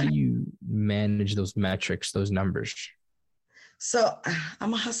 How do you manage those metrics, those numbers? So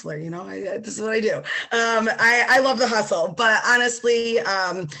I'm a hustler, this is what I do. I love the hustle, but honestly,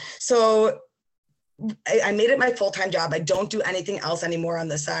 so I made it my full-time job. I don't do anything else anymore on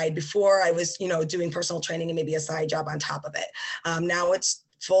the side. Before I was, doing personal training and maybe a side job on top of it. Now it's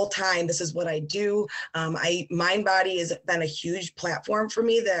full-time. This is what I do. MindBody has been a huge platform for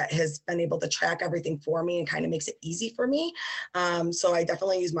me that has been able to track everything for me and kind of makes it easy for me. So I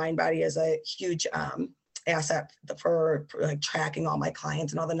definitely use MindBody as a huge asset for like tracking all my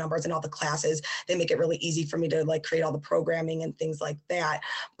clients and all the numbers and all the classes. They make it really easy for me to like create all the programming and things like that.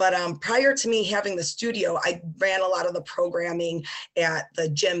 But prior to me having the studio, I ran a lot of the programming at the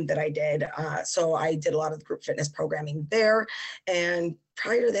gym that I did. So I did a lot of the group fitness programming there. And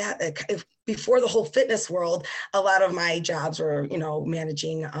prior to that, before the whole fitness world, a lot of my jobs were,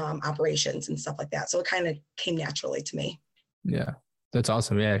 managing operations and stuff like that. So it kind of came naturally to me. Yeah, that's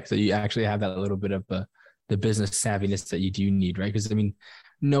awesome. Yeah, so you actually have that little bit of the business savviness that you do need, right? Because I mean,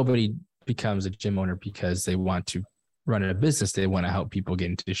 nobody becomes a gym owner because they want to run a business. They want to help people get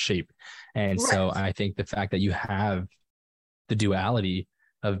into shape. And so I think the fact that you have the duality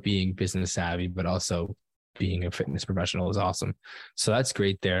of being business savvy, but also being a fitness professional is awesome. So that's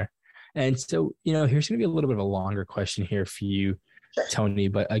great there. And so, here's going to be a little bit of a longer question here for you, Toni,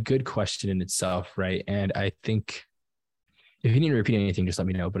 but a good question in itself, right? And I think if you need to repeat anything, just let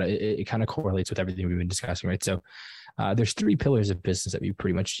me know, but it kind of correlates with everything we've been discussing, right? So there's 3 pillars of business that we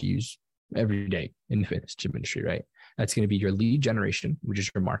pretty much use every day in the fitness gym industry, right? That's going to be your lead generation, which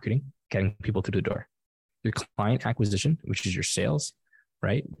is your marketing, getting people through the door, your client acquisition, which is your sales,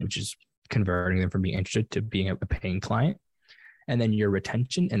 right? Which is converting them from being interested to being a paying client. And then your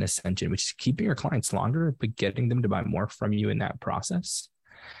retention and ascension, which is keeping your clients longer, but getting them to buy more from you in that process.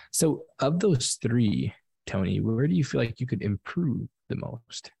 So of those 3, Toni, where do you feel like you could improve the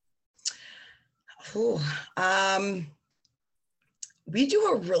most? We do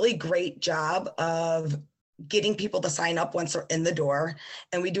a really great job of getting people to sign up once they're in the door.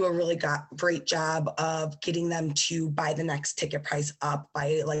 And we do a really great job of getting them to buy the next ticket price up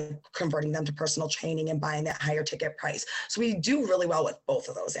by like converting them to personal training and buying that higher ticket price. So we do really well with both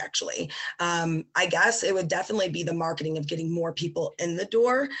of those, actually. I guess it would definitely be the marketing of getting more people in the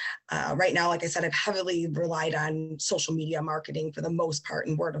door. Right now, like I said, I've heavily relied on social media marketing for the most part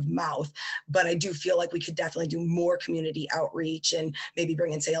and word of mouth, but I do feel like we could definitely do more community outreach and maybe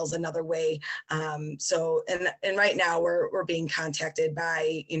bring in sales another way. And right now we're being contacted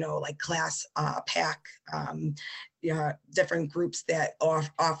by, like class pack, different groups that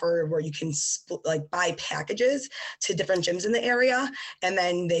offer where you can buy packages to different gyms in the area. And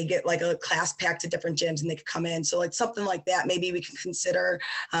then they get like a class pack to different gyms and they could come in. So like something like that, maybe we can consider,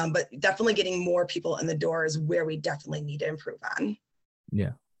 but definitely getting more people in the door is where we definitely need to improve on.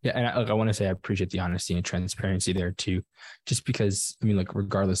 Yeah. Yeah. And I want to say, I appreciate the honesty and transparency there too, just because, I mean, like,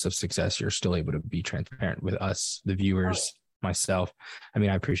 regardless of success, you're still able to be transparent with us, the viewers, myself. I mean,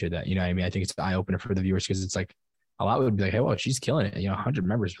 I appreciate that. I mean, I think it's an eye opener for the viewers because it's like, a lot would be like, hey, well, she's killing it. 100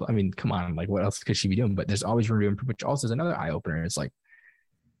 members. I mean, come on, like, what else could she be doing? But there's always room to improve, which also is another eye opener. It's like,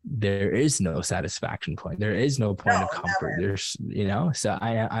 there is no satisfaction point. There is no point of comfort. Never. There's, so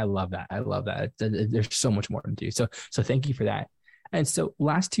I love that. I love that. There's so much more to do. So thank you for that. And so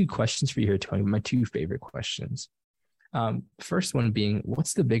last 2 questions for you here, Toni, my 2 favorite questions. First one being,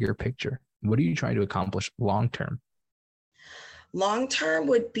 what's the bigger picture? What are you trying to accomplish long-term? Long-term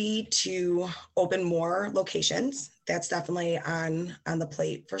would be to open more locations. That's definitely on the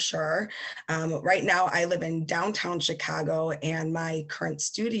plate for sure. Right now, I live in downtown Chicago and my current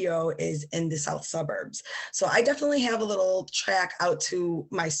studio is in the south suburbs. So I definitely have a little track out to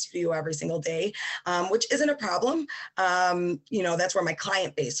my studio every single day, which isn't a problem. That's where my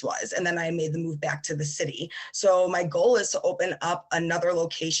client base was. And then I made the move back to the city. So my goal is to open up another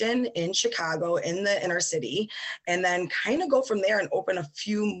location in Chicago in the inner city, and then kind of go from there and open a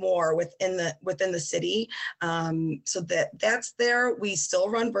few more within the city. So that's there. We still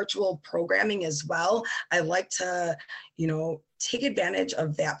run virtual programming as well. I like to, take advantage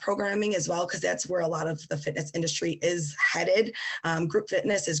of that programming as well, because that's where a lot of the fitness industry is headed. Group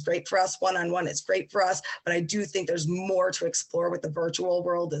fitness is great for us. One-on-one is great for us, but I do think there's more to explore with the virtual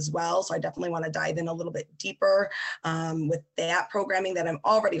world as well. So I definitely want to dive in a little bit deeper with that programming that I'm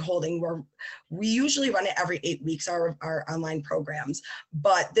already holding, where we usually run it every 8 weeks, our online programs.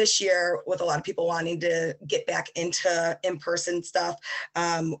 But this year, with a lot of people wanting to get back into in-person stuff,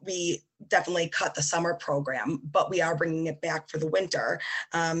 we definitely cut the summer program, but we are bringing it back for the winter.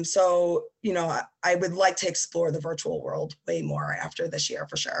 So, I would like to explore the virtual world way more after this year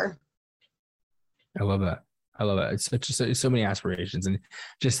for sure. I love that. It's so many aspirations and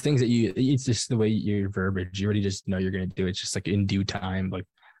just things that it's just the way your verbiage, you already just know you're going to do it. It's just like in due time, like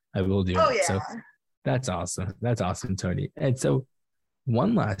I will do it. Yeah. So that's awesome. That's awesome, Toni. And so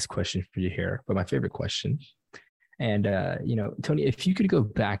one last question for you here, but my favorite question. And, Toni, if you could go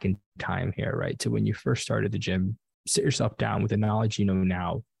back in time here, right, to when you first started the gym, sit yourself down with the knowledge you know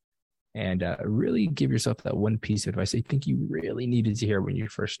now and really give yourself that one piece of advice I think you really needed to hear when you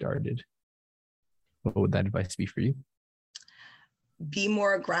first started, what would that advice be for you? Be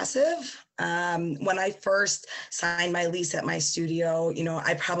more aggressive. When I first signed my lease at my studio,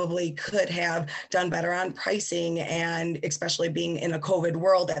 I probably could have done better on pricing, and especially being in a COVID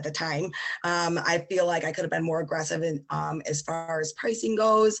world at the time, I feel like I could have been more aggressive in, as far as pricing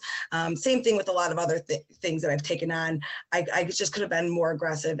goes. Same thing with a lot of other things that I've taken on. I just could have been more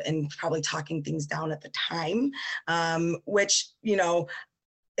aggressive and probably talking things down at the time, which,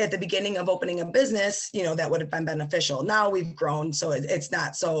 at the beginning of opening a business, that would have been beneficial. Now we've grown, so it's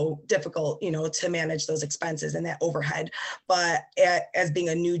not so difficult, to manage those expenses and that overhead. But as being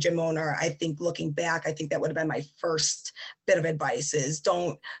a new gym owner, I think looking back, I think that would have been my first bit of advice is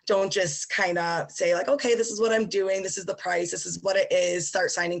don't just kind of say like, okay, this is what I'm doing. This is the price. This is what it is.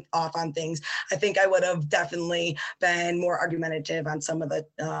 Start signing off on things. I think I would have definitely been more argumentative on some of the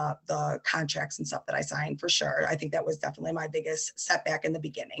contracts and stuff that I signed for sure. I think that was definitely my biggest setback in the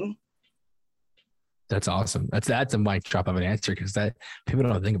beginning. That's awesome. That's a mic drop of an answer, because that people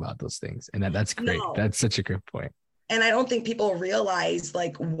don't think about those things, and that's great. No. That's such a good point. And I don't think people realize,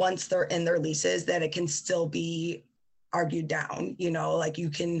 like, once they're in their leases, that it can still be argued down. Like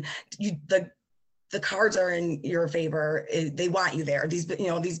the cards are in your favor. They want you there.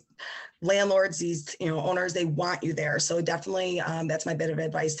 These landlords, these owners, they want you there. So definitely, that's my bit of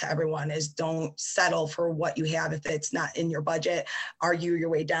advice to everyone: is don't settle for what you have if it's not in your budget. Argue your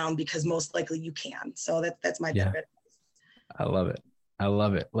way down, because most likely you can. So that's my bit of advice. I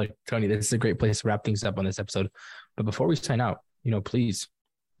love it. Like, Toni, this is a great place to wrap things up on this episode. But before we sign out, please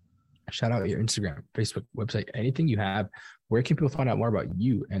shout out your Instagram, Facebook, website, anything you have. Where can people find out more about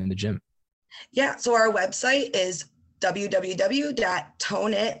you and the gym? Yeah, so our website is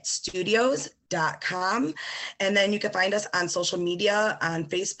www.tonitstudios.com. And then you can find us on social media, on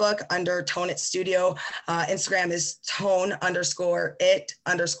Facebook under Tone It Studio. Instagram is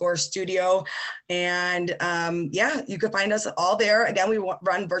tone_it_studio. And you can find us all there. Again, we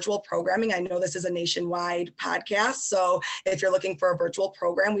run virtual programming. I know this is a nationwide podcast, so if you're looking for a virtual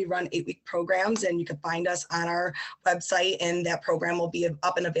program, we run 8-week programs, and you can find us on our website, and that program will be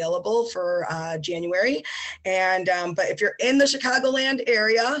up and available for January. And but if you're in the Chicagoland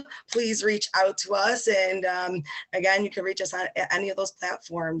area, please reach out to us. And again, you can reach us on any of those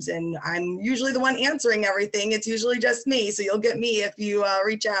platforms. And I'm usually the one answering everything. It's usually just me, so you'll get me if you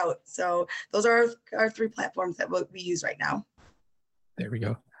reach out. So those are our 3 platforms that we use right now. There we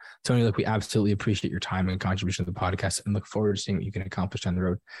go. Toni, look, we absolutely appreciate your time and contribution to the podcast, and look forward to seeing what you can accomplish down the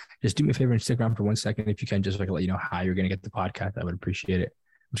road. Just do me a favor and stick around for 1 second, if you can, just so I can let you know how you're going to get the podcast. I would appreciate it.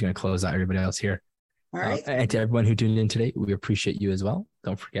 I'm just going to close out everybody else here. All right. And to everyone who tuned in today, we appreciate you as well.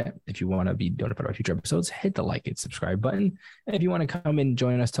 Don't forget, if you want to be notified about future episodes, hit the like and subscribe button. And if you want to come and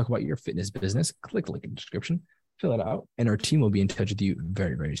join us, talk about your fitness business, click the link in the description, fill it out, and our team will be in touch with you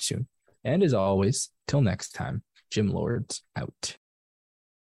very, very soon. And as always, till next time, Gym Lords out.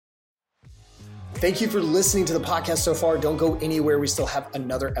 Thank you for listening to the podcast so far. Don't go anywhere. We still have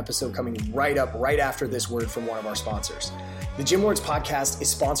another episode coming right after this word from one of our sponsors. The Gym Lords podcast is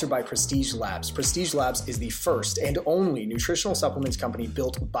sponsored by Prestige Labs. Prestige Labs is the first and only nutritional supplements company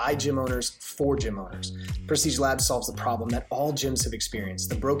built by gym owners for gym owners. Prestige Labs solves the problem that all gyms have experienced: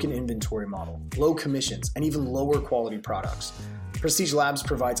 the broken inventory model, low commissions, and even lower quality products. Prestige Labs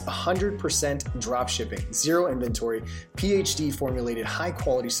provides 100% drop shipping, zero inventory, PhD formulated high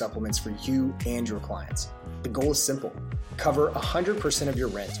quality supplements for you and your clients. The goal is simple: cover 100% of your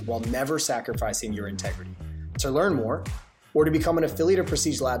rent while never sacrificing your integrity. To learn more, or to become an affiliate of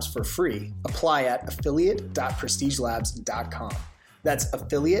Prestige Labs for free, apply at affiliate.prestigelabs.com. That's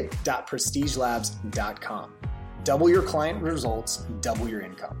affiliate.prestigelabs.com. Double your client results, double your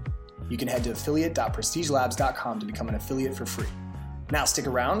income. You can head to affiliate.prestigelabs.com to become an affiliate for free. Now stick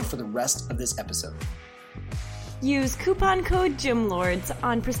around for the rest of this episode. Use coupon code GYMLORDS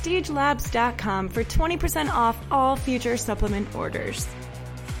on prestigelabs.com for 20% off all future supplement orders.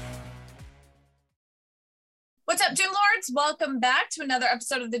 What's up, Gym Lords? Welcome back to another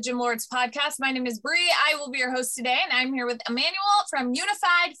episode of the Gym Lords podcast. My name is Bree. I will be your host today, and I'm here with Emanuel from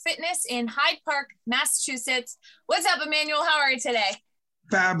Unified Fitness in Hyde Park, Massachusetts. What's up, Emanuel? How are you today?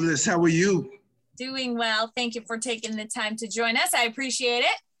 Fabulous. How are you? Doing well. Thank you for taking the time to join us. I appreciate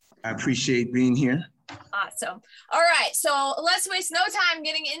it. I appreciate being here. Awesome. All right. So let's waste no time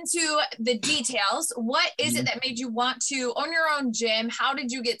getting into the details. What is it that made you want to own your own gym? How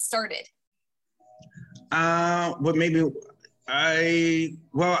did you get started? I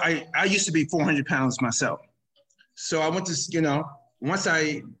used to be 400 pounds myself. So I went to, once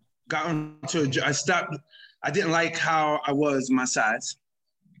I got into I didn't like how I was my size.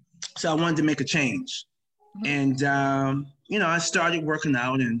 So I wanted to make a change. And, I started working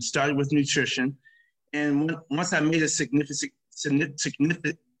out and started with nutrition. And once I made a significant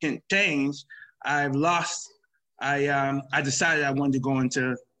change, I decided I wanted to go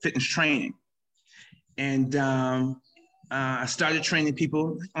into fitness training. And I started training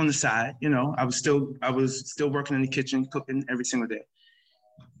people on the side. I was still working in the kitchen, cooking every single day.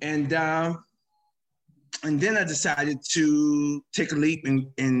 And then I decided to take a leap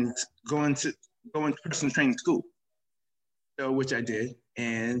and go into personal training school. So which I did,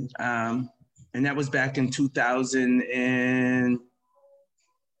 and that was back in 2000, and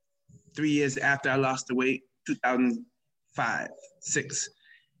 3 years after I lost the weight, 2005, 6,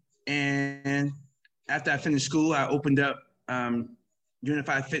 and after I finished school, I opened up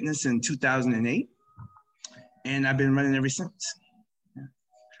Unified Fitness in 2008, and I've been running ever since.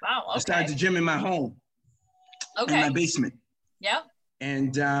 Wow, okay. I started the gym in my home, in my basement. Yep.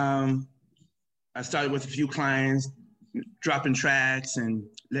 And I started with a few clients, dropping tracks and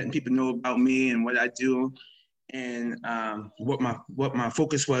letting people know about me and what I do, and what my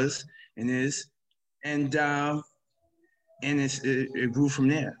focus was and is, and it grew from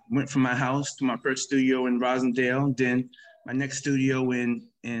there. Went from my house to my first studio in Rosendale, then my next studio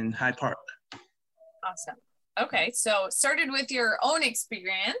in Hyde Park. Awesome. Okay, so started with your own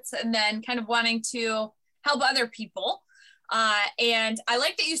experience and then kind of wanting to help other people. And I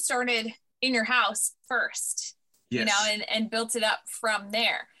like that you started in your house first, yes. And built it up from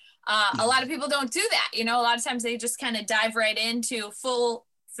there. A lot of people don't do that. A lot of times they just kind of dive right into full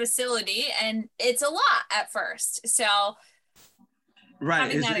facility, and it's a lot at first. So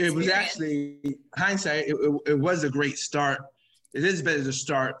right, it was actually hindsight. It was a great start. It is better to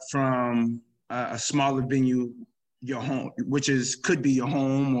start from a smaller venue, your home, which could be your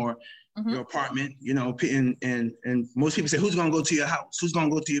home or your apartment. And most people say, "Who's going to go to your house? Who's going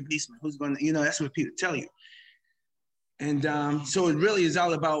to go to your basement? Who's going to?" That's what people tell you. And so it really is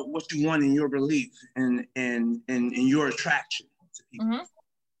all about what you want in your belief and your attraction to people.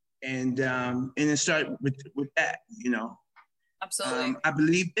 And it started with that, Absolutely. I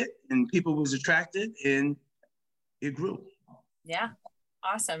believed it, and people was attracted, and it grew. Yeah.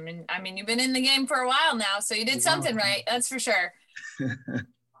 Awesome. And I mean, you've been in the game for a while now, so you did something right. That's for sure.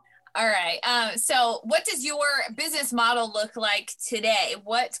 All right. So what does your business model look like today?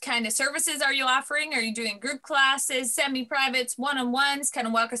 What kind of services are you offering? Are you doing group classes, semi-privates, one-on-ones? Kind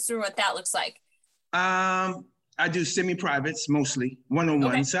of walk us through what that looks like. I do semi-privates, mostly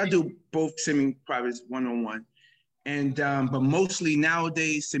one-on-one. Okay. So I do both semi-privates, one-on-one. And, but mostly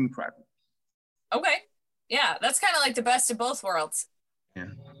nowadays, semi-private. Okay. Yeah. That's kind of like the best of both worlds. Yeah.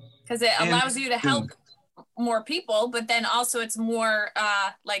 Because it allows you to help more people, but then also it's more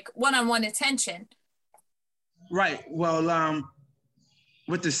like one-on-one attention. Right. Well,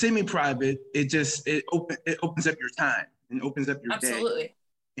 with the semi-private, it opens up your time and opens up your Absolutely. day.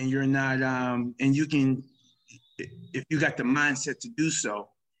 And you're not, and you can, if you got the mindset to do so,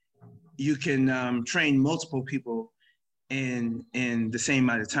 you can train multiple people in the same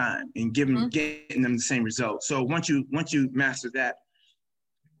amount of time and getting them the same results. So once you master that,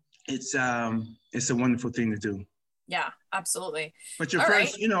 it's a wonderful thing to do. Yeah, absolutely. But your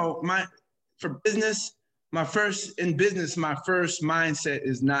first, my first mindset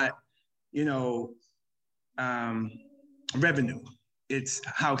is not, revenue. It's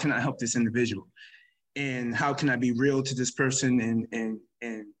how can I help this individual, and how can I be real to this person, and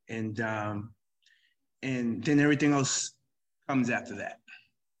then everything else comes after that.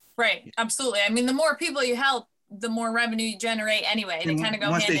 Right. Absolutely. I mean, the more people you help, the more revenue you generate anyway. They kind of go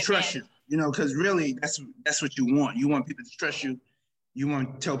once hand they in trust hand. you, because really that's what you want. You want people to trust you You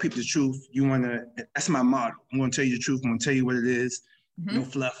want to tell people the truth. That's my motto. I'm going to tell you the truth. I'm going to tell you what it is. Mm-hmm. No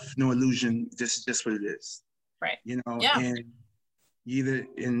fluff, no illusion. Just what it is. Right. And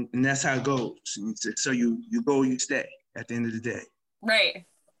that's how it goes. So you go, you stay at the end of the day. Right.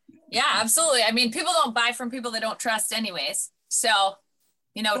 Yeah, absolutely. I mean, people don't buy from people they don't trust anyways. So,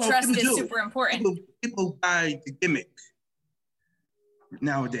 trust is super important. People buy the gimmick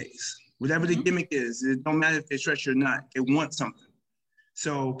nowadays. Whatever the gimmick is, it don't matter if they trust you or not. They want something.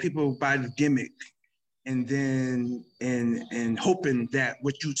 So people buy the gimmick and then and hoping that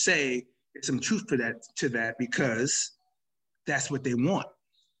what you say is some truth to that because that's what they want.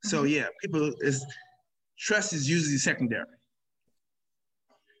 So trust is usually secondary.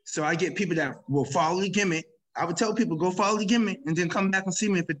 So I get people that will follow the gimmick. I would tell people, go follow the gimmick and then come back and see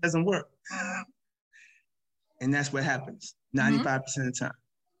me if it doesn't work. And that's what happens 95% of the time.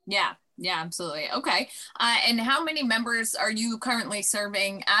 Yeah. Yeah, absolutely. Okay. And how many members are you currently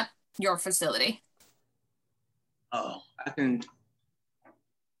serving at your facility? Oh, I can,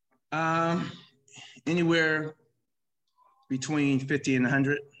 anywhere between 50 and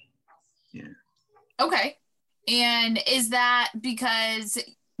 100. Yeah. Okay. And is that because,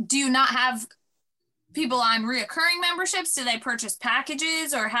 do you not have people on reoccurring memberships? Do they purchase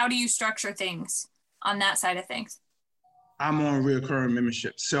packages, or how do you structure things on that side of things? I'm on reoccurring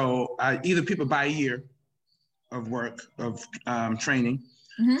membership. So either people buy a year of work, of training,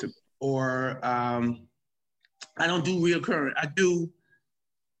 or I don't do reoccurring.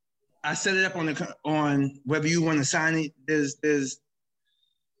 I set it up on whether you want to sign it. There's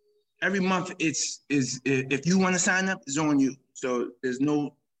every month if you want to sign up, it's on you. So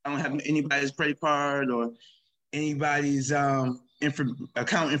I don't have anybody's credit card or anybody's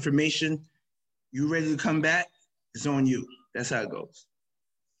account information. You ready to come back? It's on you. That's how it goes.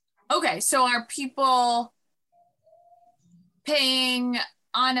 Okay, so are people paying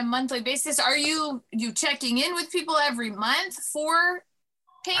on a monthly basis? Are you checking in with people every month for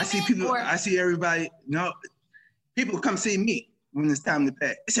payment? I see everybody. No, people come see me when it's time to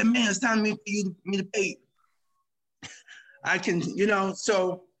pay. They said, "Man, it's time for me to pay." I can,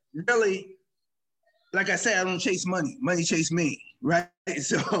 so really, like I said, I don't chase money. Money chase me, right?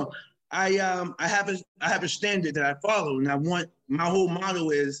 So I have a standard that I follow, and my whole motto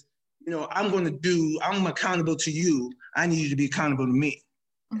is, I'm accountable to you. I need you to be accountable to me.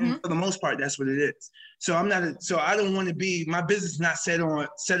 And for the most part, that's what it is. So I don't want to be, my business is not set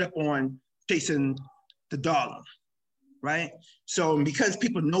up on chasing the dollar, right? So because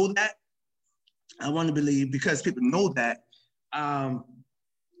people know that, I want to believe because people know that,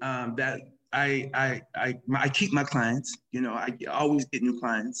 that I keep my clients, I always get new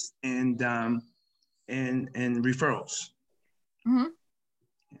clients and referrals. Mm-hmm.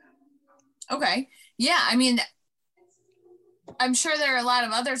 Yeah. Okay. Yeah. I mean, I'm sure there are a lot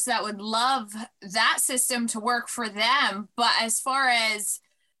of others that would love that system to work for them. But as far as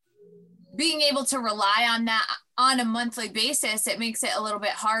being able to rely on that on a monthly basis, it makes it a little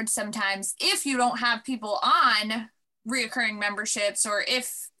bit hard sometimes if you don't have people on reoccurring memberships, or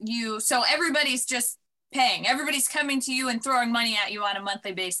so everybody's just paying. Everybody's coming to you and throwing money at you on a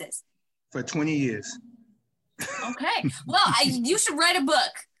monthly basis. For 20 years. Okay. Well, you should write a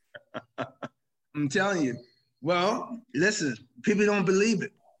book. I'm telling you. Well, listen, people don't believe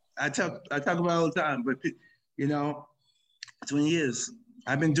it. I talk about it all the time, but 20 years.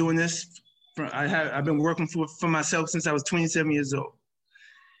 I've been doing this. I've been working for myself since I was 27 years old.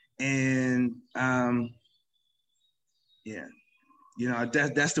 And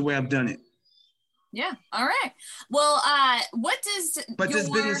that's the way I've done it. Yeah. All right. Well,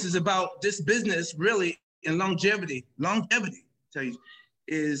 this business really, and longevity, tell you,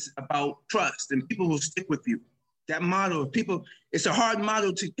 is about trust, and people will stick with you. That model of people, it's a hard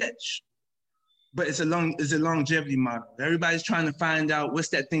model to catch, but it's a longevity model. Everybody's trying to find out what's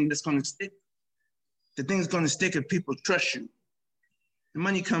that thing that's going to stick. The thing's going to stick if people trust you. The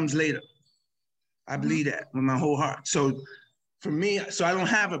money comes later. I believe that with my whole heart. So for me, I don't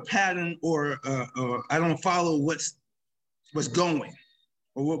have a pattern or I don't follow what's going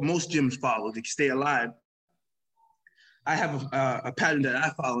or what most gyms follow to stay alive. I have a pattern that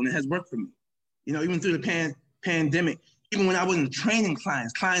I follow, and it has worked for me. Even through the pandemic, even when I wasn't training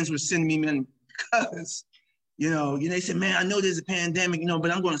clients were sending me money because, they said, "Man, I know there's a pandemic,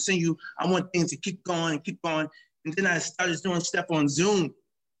 but I'm going to send you. I want things to keep going. And then I started doing stuff on Zoom.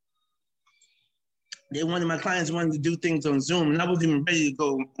 My clients wanted to do things on Zoom, and I wasn't even ready to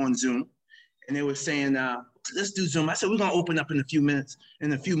go on Zoom. And they were saying, "Let's do Zoom." I said, "We're going to open up in a few months,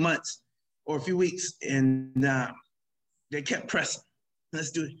 or a few weeks." And they kept pressing.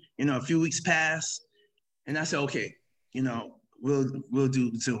 Let's do it. A few weeks passed, and I said, "Okay, we'll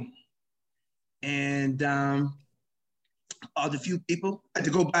do Zoom. And all the few people, I had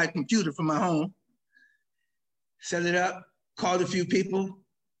to go buy a computer from my home, set it up, called a few people.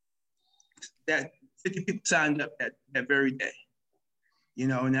 That 50 people signed up that very day,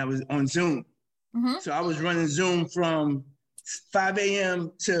 and that was on Zoom. Mm-hmm. So I was running Zoom from 5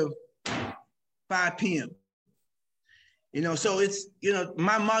 a.m. to 5 p.m. So it's,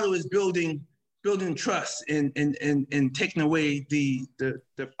 my motto is building trust and taking away the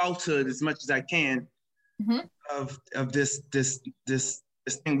falsehood as much as I can mm-hmm. of this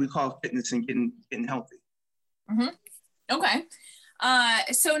thing we call fitness and getting healthy. Mm-hmm. Okay.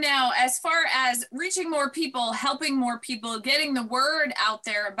 So now, as far as reaching more people, helping more people, getting the word out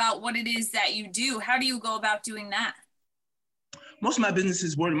there about what it is that you do, how do you go about doing that? Most of my business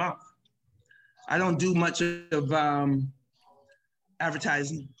is word of mouth. I don't do much of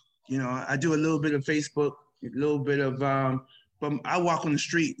advertising. I do a little bit of Facebook, a little bit of, but I walk on the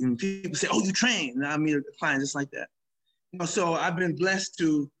street and people say, "Oh, you train?" And I meet a client just like that. So I've been blessed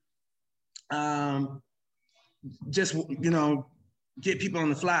to just, get people on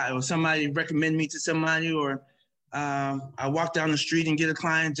the fly, or somebody recommend me to somebody, or I walk down the street and get a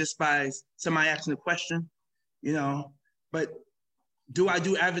client just by somebody asking a question, But do I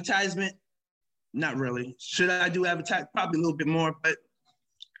do advertisement? Not really. Should I do advertisement? Probably a little bit more, but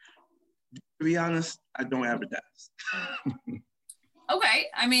to be honest, I don't advertise. Okay.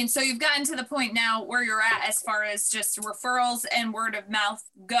 I mean, so you've gotten to the point now where you're at as far as just referrals and word of mouth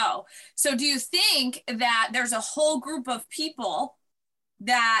go. So do you think that there's a whole group of people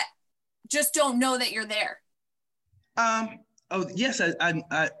that just don't know that you're there? Oh, yes,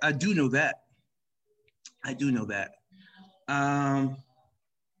 I do know that. I do know that.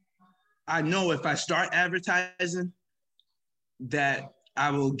 I know if I start advertising that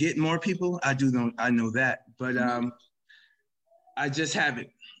I will get more people. I know that, but I just haven't.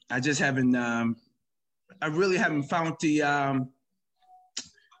 I really haven't found the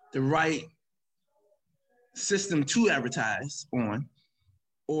right system to advertise on,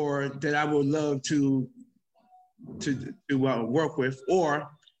 or that I would love to work with, or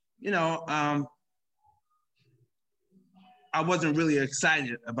I wasn't really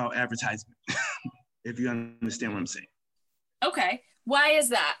excited about advertisement, if you understand what I'm saying. Okay. Why is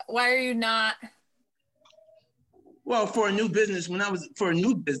that? Why are you not? Well, for a new business, when I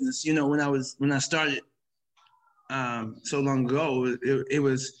started so long ago, it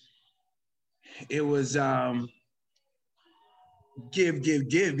was give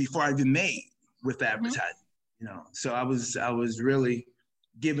before I even made with advertising, So I was really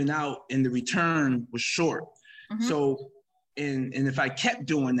giving out, and the return was short. Mm-hmm. So, and if I kept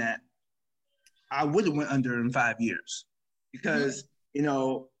doing that, I would have went under in 5 years, because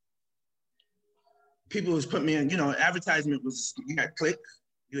mm-hmm. People was putting me in. Advertisement was, you had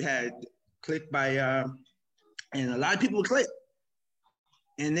click by, and a lot of people would click,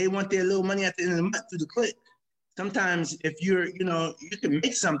 and they want their little money at the end of the month through the click. Sometimes if you're, you can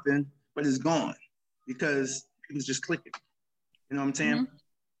make something, but it's gone because people's just clicking. You know what I'm saying? Mm-hmm.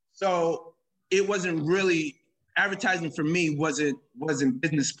 So it wasn't really, advertising for me wasn't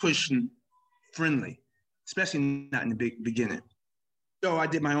business pushing friendly, especially not in the beginning. So I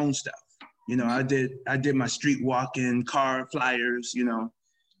did my own stuff. Mm-hmm. I did my street walking, car flyers,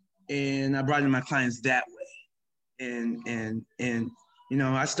 and I brought in my clients that way. And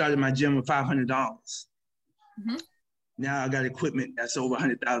I started my gym with $500. Mm-hmm. Now I got equipment that's over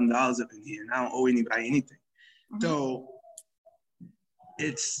 $100,000 up in here, and I don't owe anybody anything. Mm-hmm. So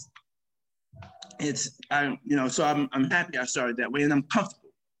so I'm happy I started that way, and I'm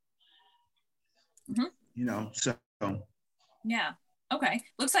comfortable. Mm-hmm. So. Yeah. Okay.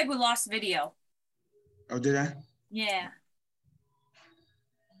 Looks like we lost video. Oh, did I? Yeah.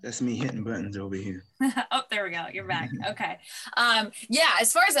 That's me hitting buttons over here. Oh, there we go. You're back. Okay. Yeah,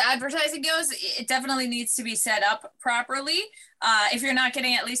 as far as the advertising goes, it definitely needs to be set up properly. If you're not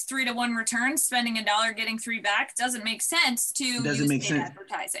getting at least 3-to-1 returns, spending $1, getting 3 back, doesn't make sense to use paid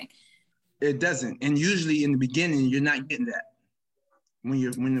advertising. It doesn't. And usually in the beginning, you're not getting that.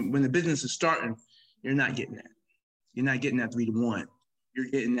 When the business is starting, you're not getting that. You're not getting that 3-to-1. You're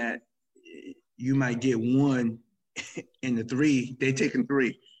getting that, you might get 1 in the 3, they taking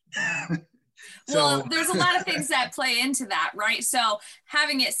 3. Well, there's a lot of things that play into that, right? So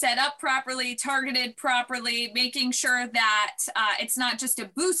having it set up properly, targeted properly, making sure that it's not just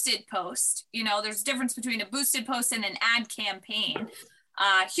a boosted post. There's a difference between a boosted post and an ad campaign.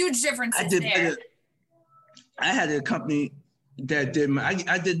 Huge differences there. I had a company that did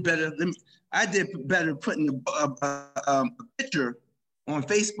I did better. I did better putting a picture on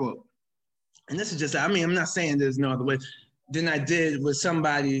Facebook. And this is just, I'm not saying there's no other way. than I did with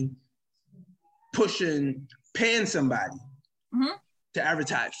somebody paying somebody to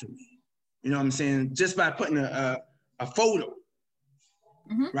advertise for me. You know what I'm saying? Just by putting a photo,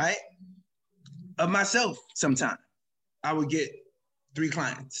 right, of myself sometime. I would get 3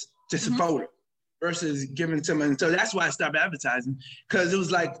 clients, just a photo, versus giving someone. So that's why I stopped advertising, because it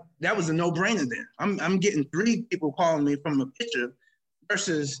was like, that was a no-brainer then. I'm getting 3 people calling me from a picture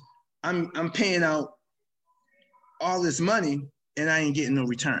versus I'm paying out all this money and I ain't getting no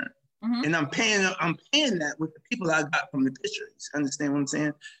return. And I'm paying that with the people I got from the pictures. Understand what I'm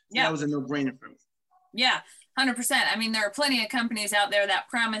saying? Yeah. That was a no-brainer for me. Yeah, 100%. I mean, there are plenty of companies out there that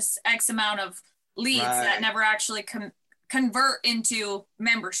promise X amount of leads that never actually convert into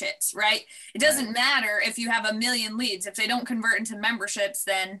memberships, right? It doesn't matter if you have 1 million leads. If they don't convert into memberships,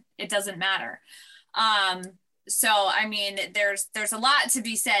 then it doesn't matter. So, I mean, there's a lot to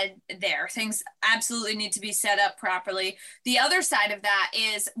be said there. Things absolutely need to be set up properly. The other side of that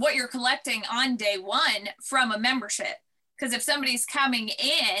is what you're collecting on day one from a membership. Because if somebody's coming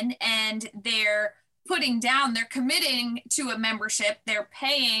in and they're they're committing to a membership, they're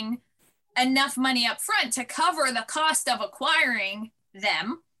paying enough money up front to cover the cost of acquiring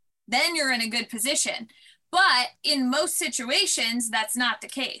them, then you're in a good position. But in most situations, that's not the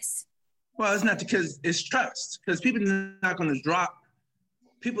case. Well, it's not because it's trust. Because people's not going to drop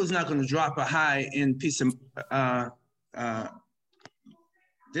a high-end piece of,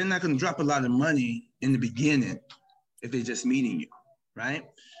 they're not going to drop a lot of money in the beginning if they're just meeting you, right?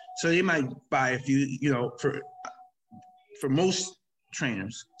 So they might buy a few, you know, for most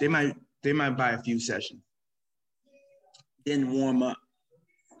trainers, they might buy a few sessions, then warm up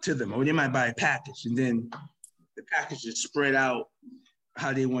to them, or they might buy a package, and then the package is spread out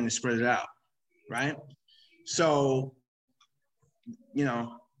how they want to spread it out, right? So, you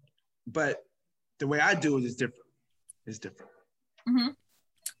know, but the way I do it is different. It's different.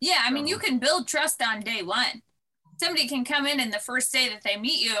 Yeah, I mean, you can build trust on day one. Somebody can come in and the first day that they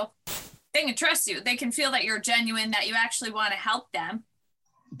meet you, they can trust you. They can feel that you're genuine, that you actually want to help them.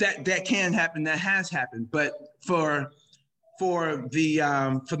 That can happen. That has happened. But for the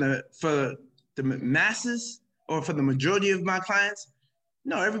masses, or for the majority of my clients,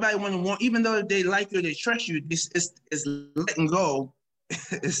 no, everybody want, even though they like you, they trust you, it's letting go.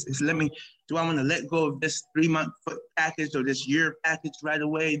 It's do I want to let go of this 3-month package or this year package right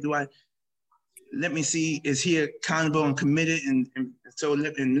away? Let me see, is he accountable and committed? And so,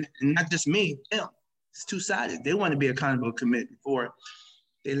 and not just me, them. It's two-sided. They want to be accountable and committed before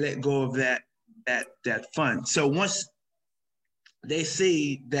they let go of that fund. So once they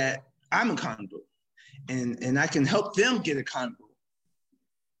see that I'm accountable and I can help them get accountable,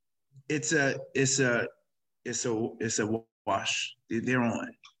 it's a wash. They're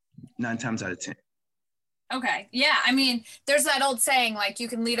on 9 times out of 10. Okay. Yeah. I mean, there's that old saying, like, you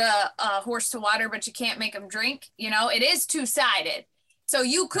can lead a horse to water, but you can't make him drink. You know, it is two-sided. So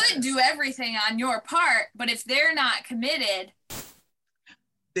you could do everything on your part, but if they're not committed.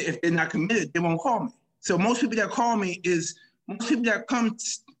 If they're not committed, they won't call me. So most people that call me is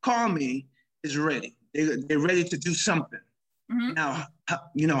ready. They're ready to do something. Now,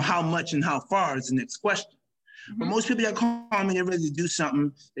 you know, how much and how far is the next question. But most people that call me, they're ready to do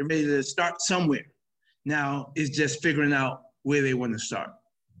something. They're ready to start somewhere. Now it's just figuring out where they want to start.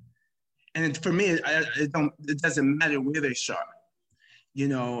 And for me, it doesn't matter where they start. You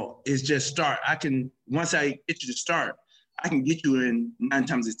know, it's just start. Once I get you to start, I can get you in 9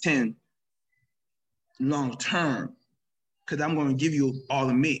 times out of 10 long term, because I'm going to give you all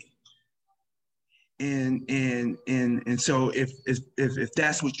of me. And so if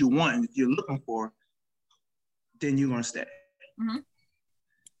that's what you want, if you're looking for, then you're going to stay.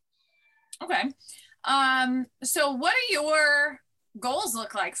 Okay. So what are your goals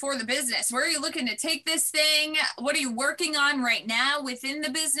look like for the business? Where are you looking to take this thing? What are you working on right now within the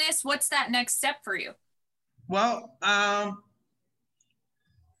business? What's that next step for you? Well, I'm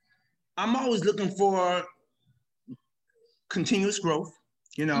always looking for continuous growth,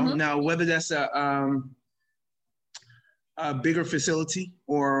 you know. Now, whether that's a bigger facility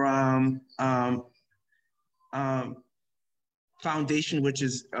or foundation, which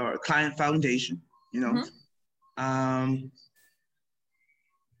is a client foundation, you know.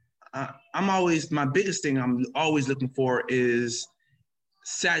 My biggest thing I'm always looking for is a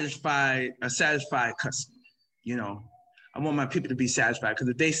satisfied customer. You know, I want my people to be satisfied, because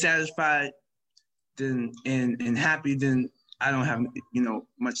if they satisfied, then and happy, then I don't have, you know,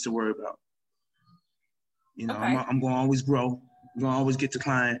 much to worry about. You know, okay. I'm going to always grow. I'm going to always get the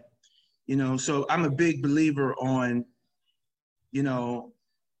client. You know, so I'm a big believer on, you know,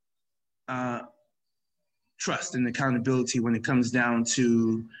 trust and accountability when it comes down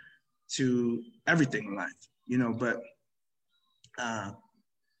to everything in life, you know, but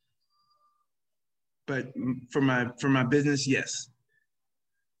for my business, yes.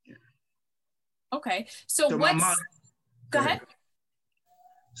 Yeah. Okay. So go ahead.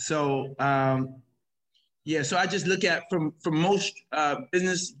 So, so I just look at from most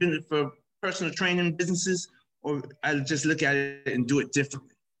business for personal training businesses, or I just look at it and do it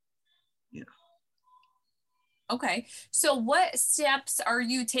differently. Yeah. Okay. So what steps are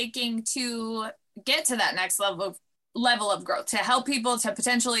you taking to get to that next level of growth, to help people to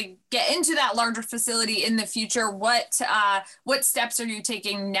potentially get into that larger facility in the future? What steps are you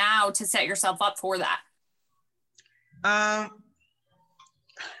taking now to set yourself up for that?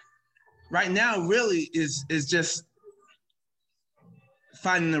 Right now really is just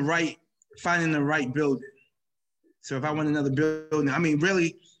finding the right building. So if I want another building, I mean,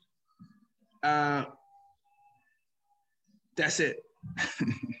 really, that's it.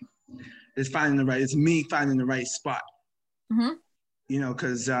 It's me finding the right spot. Mm-hmm. You know,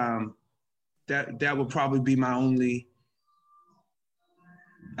 because that would probably be my only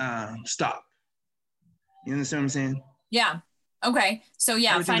stop. You understand what I'm saying? Yeah. Okay. So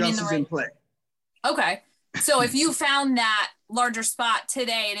yeah, everything finding else the is right in play. Okay. So if you found that larger spot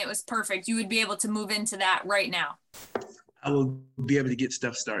today and it was perfect, you would be able to move into that right now. I will be able to get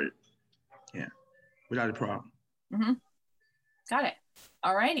stuff started. Yeah. Without a problem. Mm-hmm. Got it.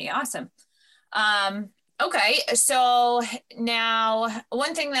 All righty. Awesome. Okay. So now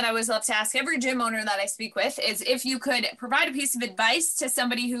one thing that I always love to ask every gym owner that I speak with is if you could provide a piece of advice to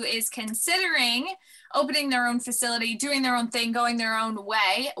somebody who is considering opening their own facility, doing their own thing, going their own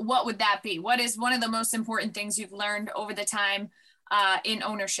way, what would that be? What is one of the most important things you've learned over the time in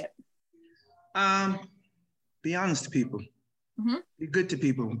ownership? Be honest to people. Mm-hmm. Be good to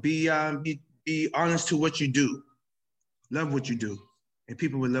people. Be honest to what you do. Love what you do, and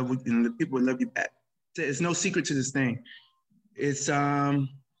people will love you back. There's no secret to this thing. It's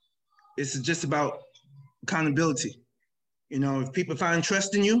just about accountability. You know, if people find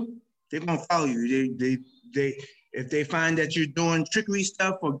trust in you, they're gonna follow you. They if they find that you're doing trickery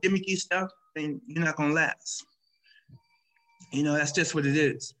stuff or gimmicky stuff, then you're not gonna last. You know, that's just what it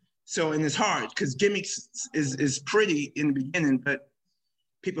is. So, and it's hard because gimmicks is pretty in the beginning, but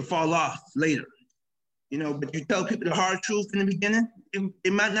people fall off later. You know, but you tell people the hard truth in the beginning, they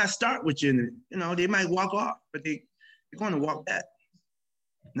might not start with you. You know, they might walk off, but they're going to walk back.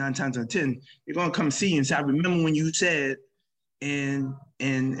 9 times out of 10, they're going to come see you and say, I remember when you said, and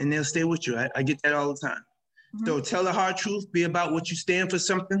they'll stay with you. I get that all the time. Mm-hmm. So tell the hard truth, be about what you stand for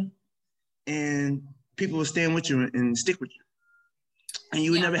something, and people will stand with you and stick with you. And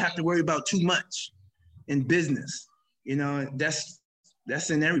you would never have to worry about too much in business. You know, that's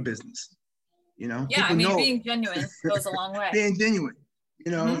in every business. You know, yeah, I mean, being genuine goes a long way. Being genuine,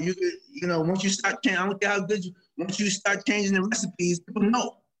 you know, mm-hmm. you know, once you start changing, I don't care how good once you start changing the recipes, people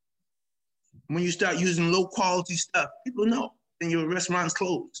know. When you start using low quality stuff, people know. Then your restaurant's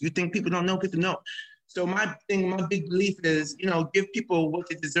closed. You think people don't know? People know. So my big belief is, you know, give people what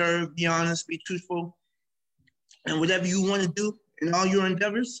they deserve. Be honest, be truthful, and whatever you want to do in all your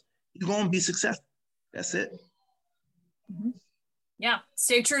endeavors, you're gonna be successful. That's it. Mm-hmm. Yeah,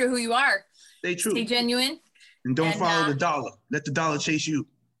 stay true to who you are. Stay true. Stay genuine. And don't follow the dollar. Let the dollar chase you.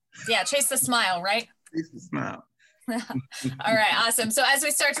 Yeah, chase the smile, right? Chase the smile. All right, awesome. So as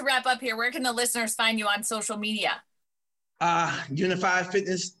we start to wrap up here, where can the listeners find you on social media?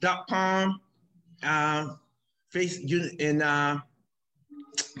 UnifiedFitness.com,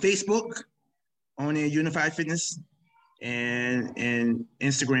 Facebook on there, Unified Fitness, and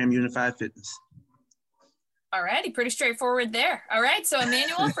Instagram, Unified Fitness. All righty, pretty straightforward there. All right, so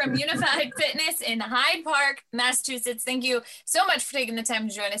Emanuel from Unified Fitness in Hyde Park, Massachusetts. Thank you so much for taking the time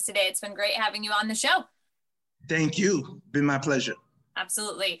to join us today. It's been great having you on the show. Thank you. Been my pleasure.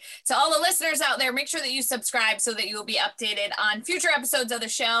 Absolutely. To all the listeners out there, make sure that you subscribe so that you will be updated on future episodes of the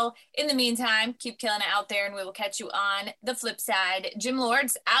show. In the meantime, keep killing it out there, and we will catch you on the flip side. Gym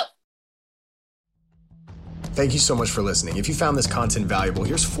Lords out. Thank you so much for listening. If you found this content valuable,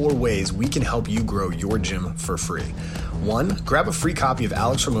 here's 4 ways we can help you grow your gym for free. 1, grab a free copy of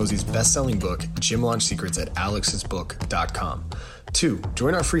Alex Hormozi's best-selling book, Gym Launch Secrets, at alexsbook.com. 2,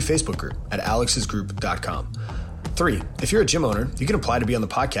 join our free Facebook group at alexsgroup.com. 3, if you're a gym owner, you can apply to be on the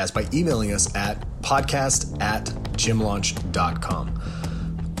podcast by emailing us at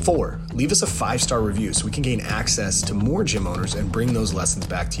podcast@gymlaunch.com. 4, leave us a 5-star review so we can gain access to more gym owners and bring those lessons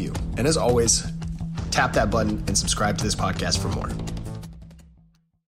back to you. And as always, tap that button and subscribe to this podcast for more.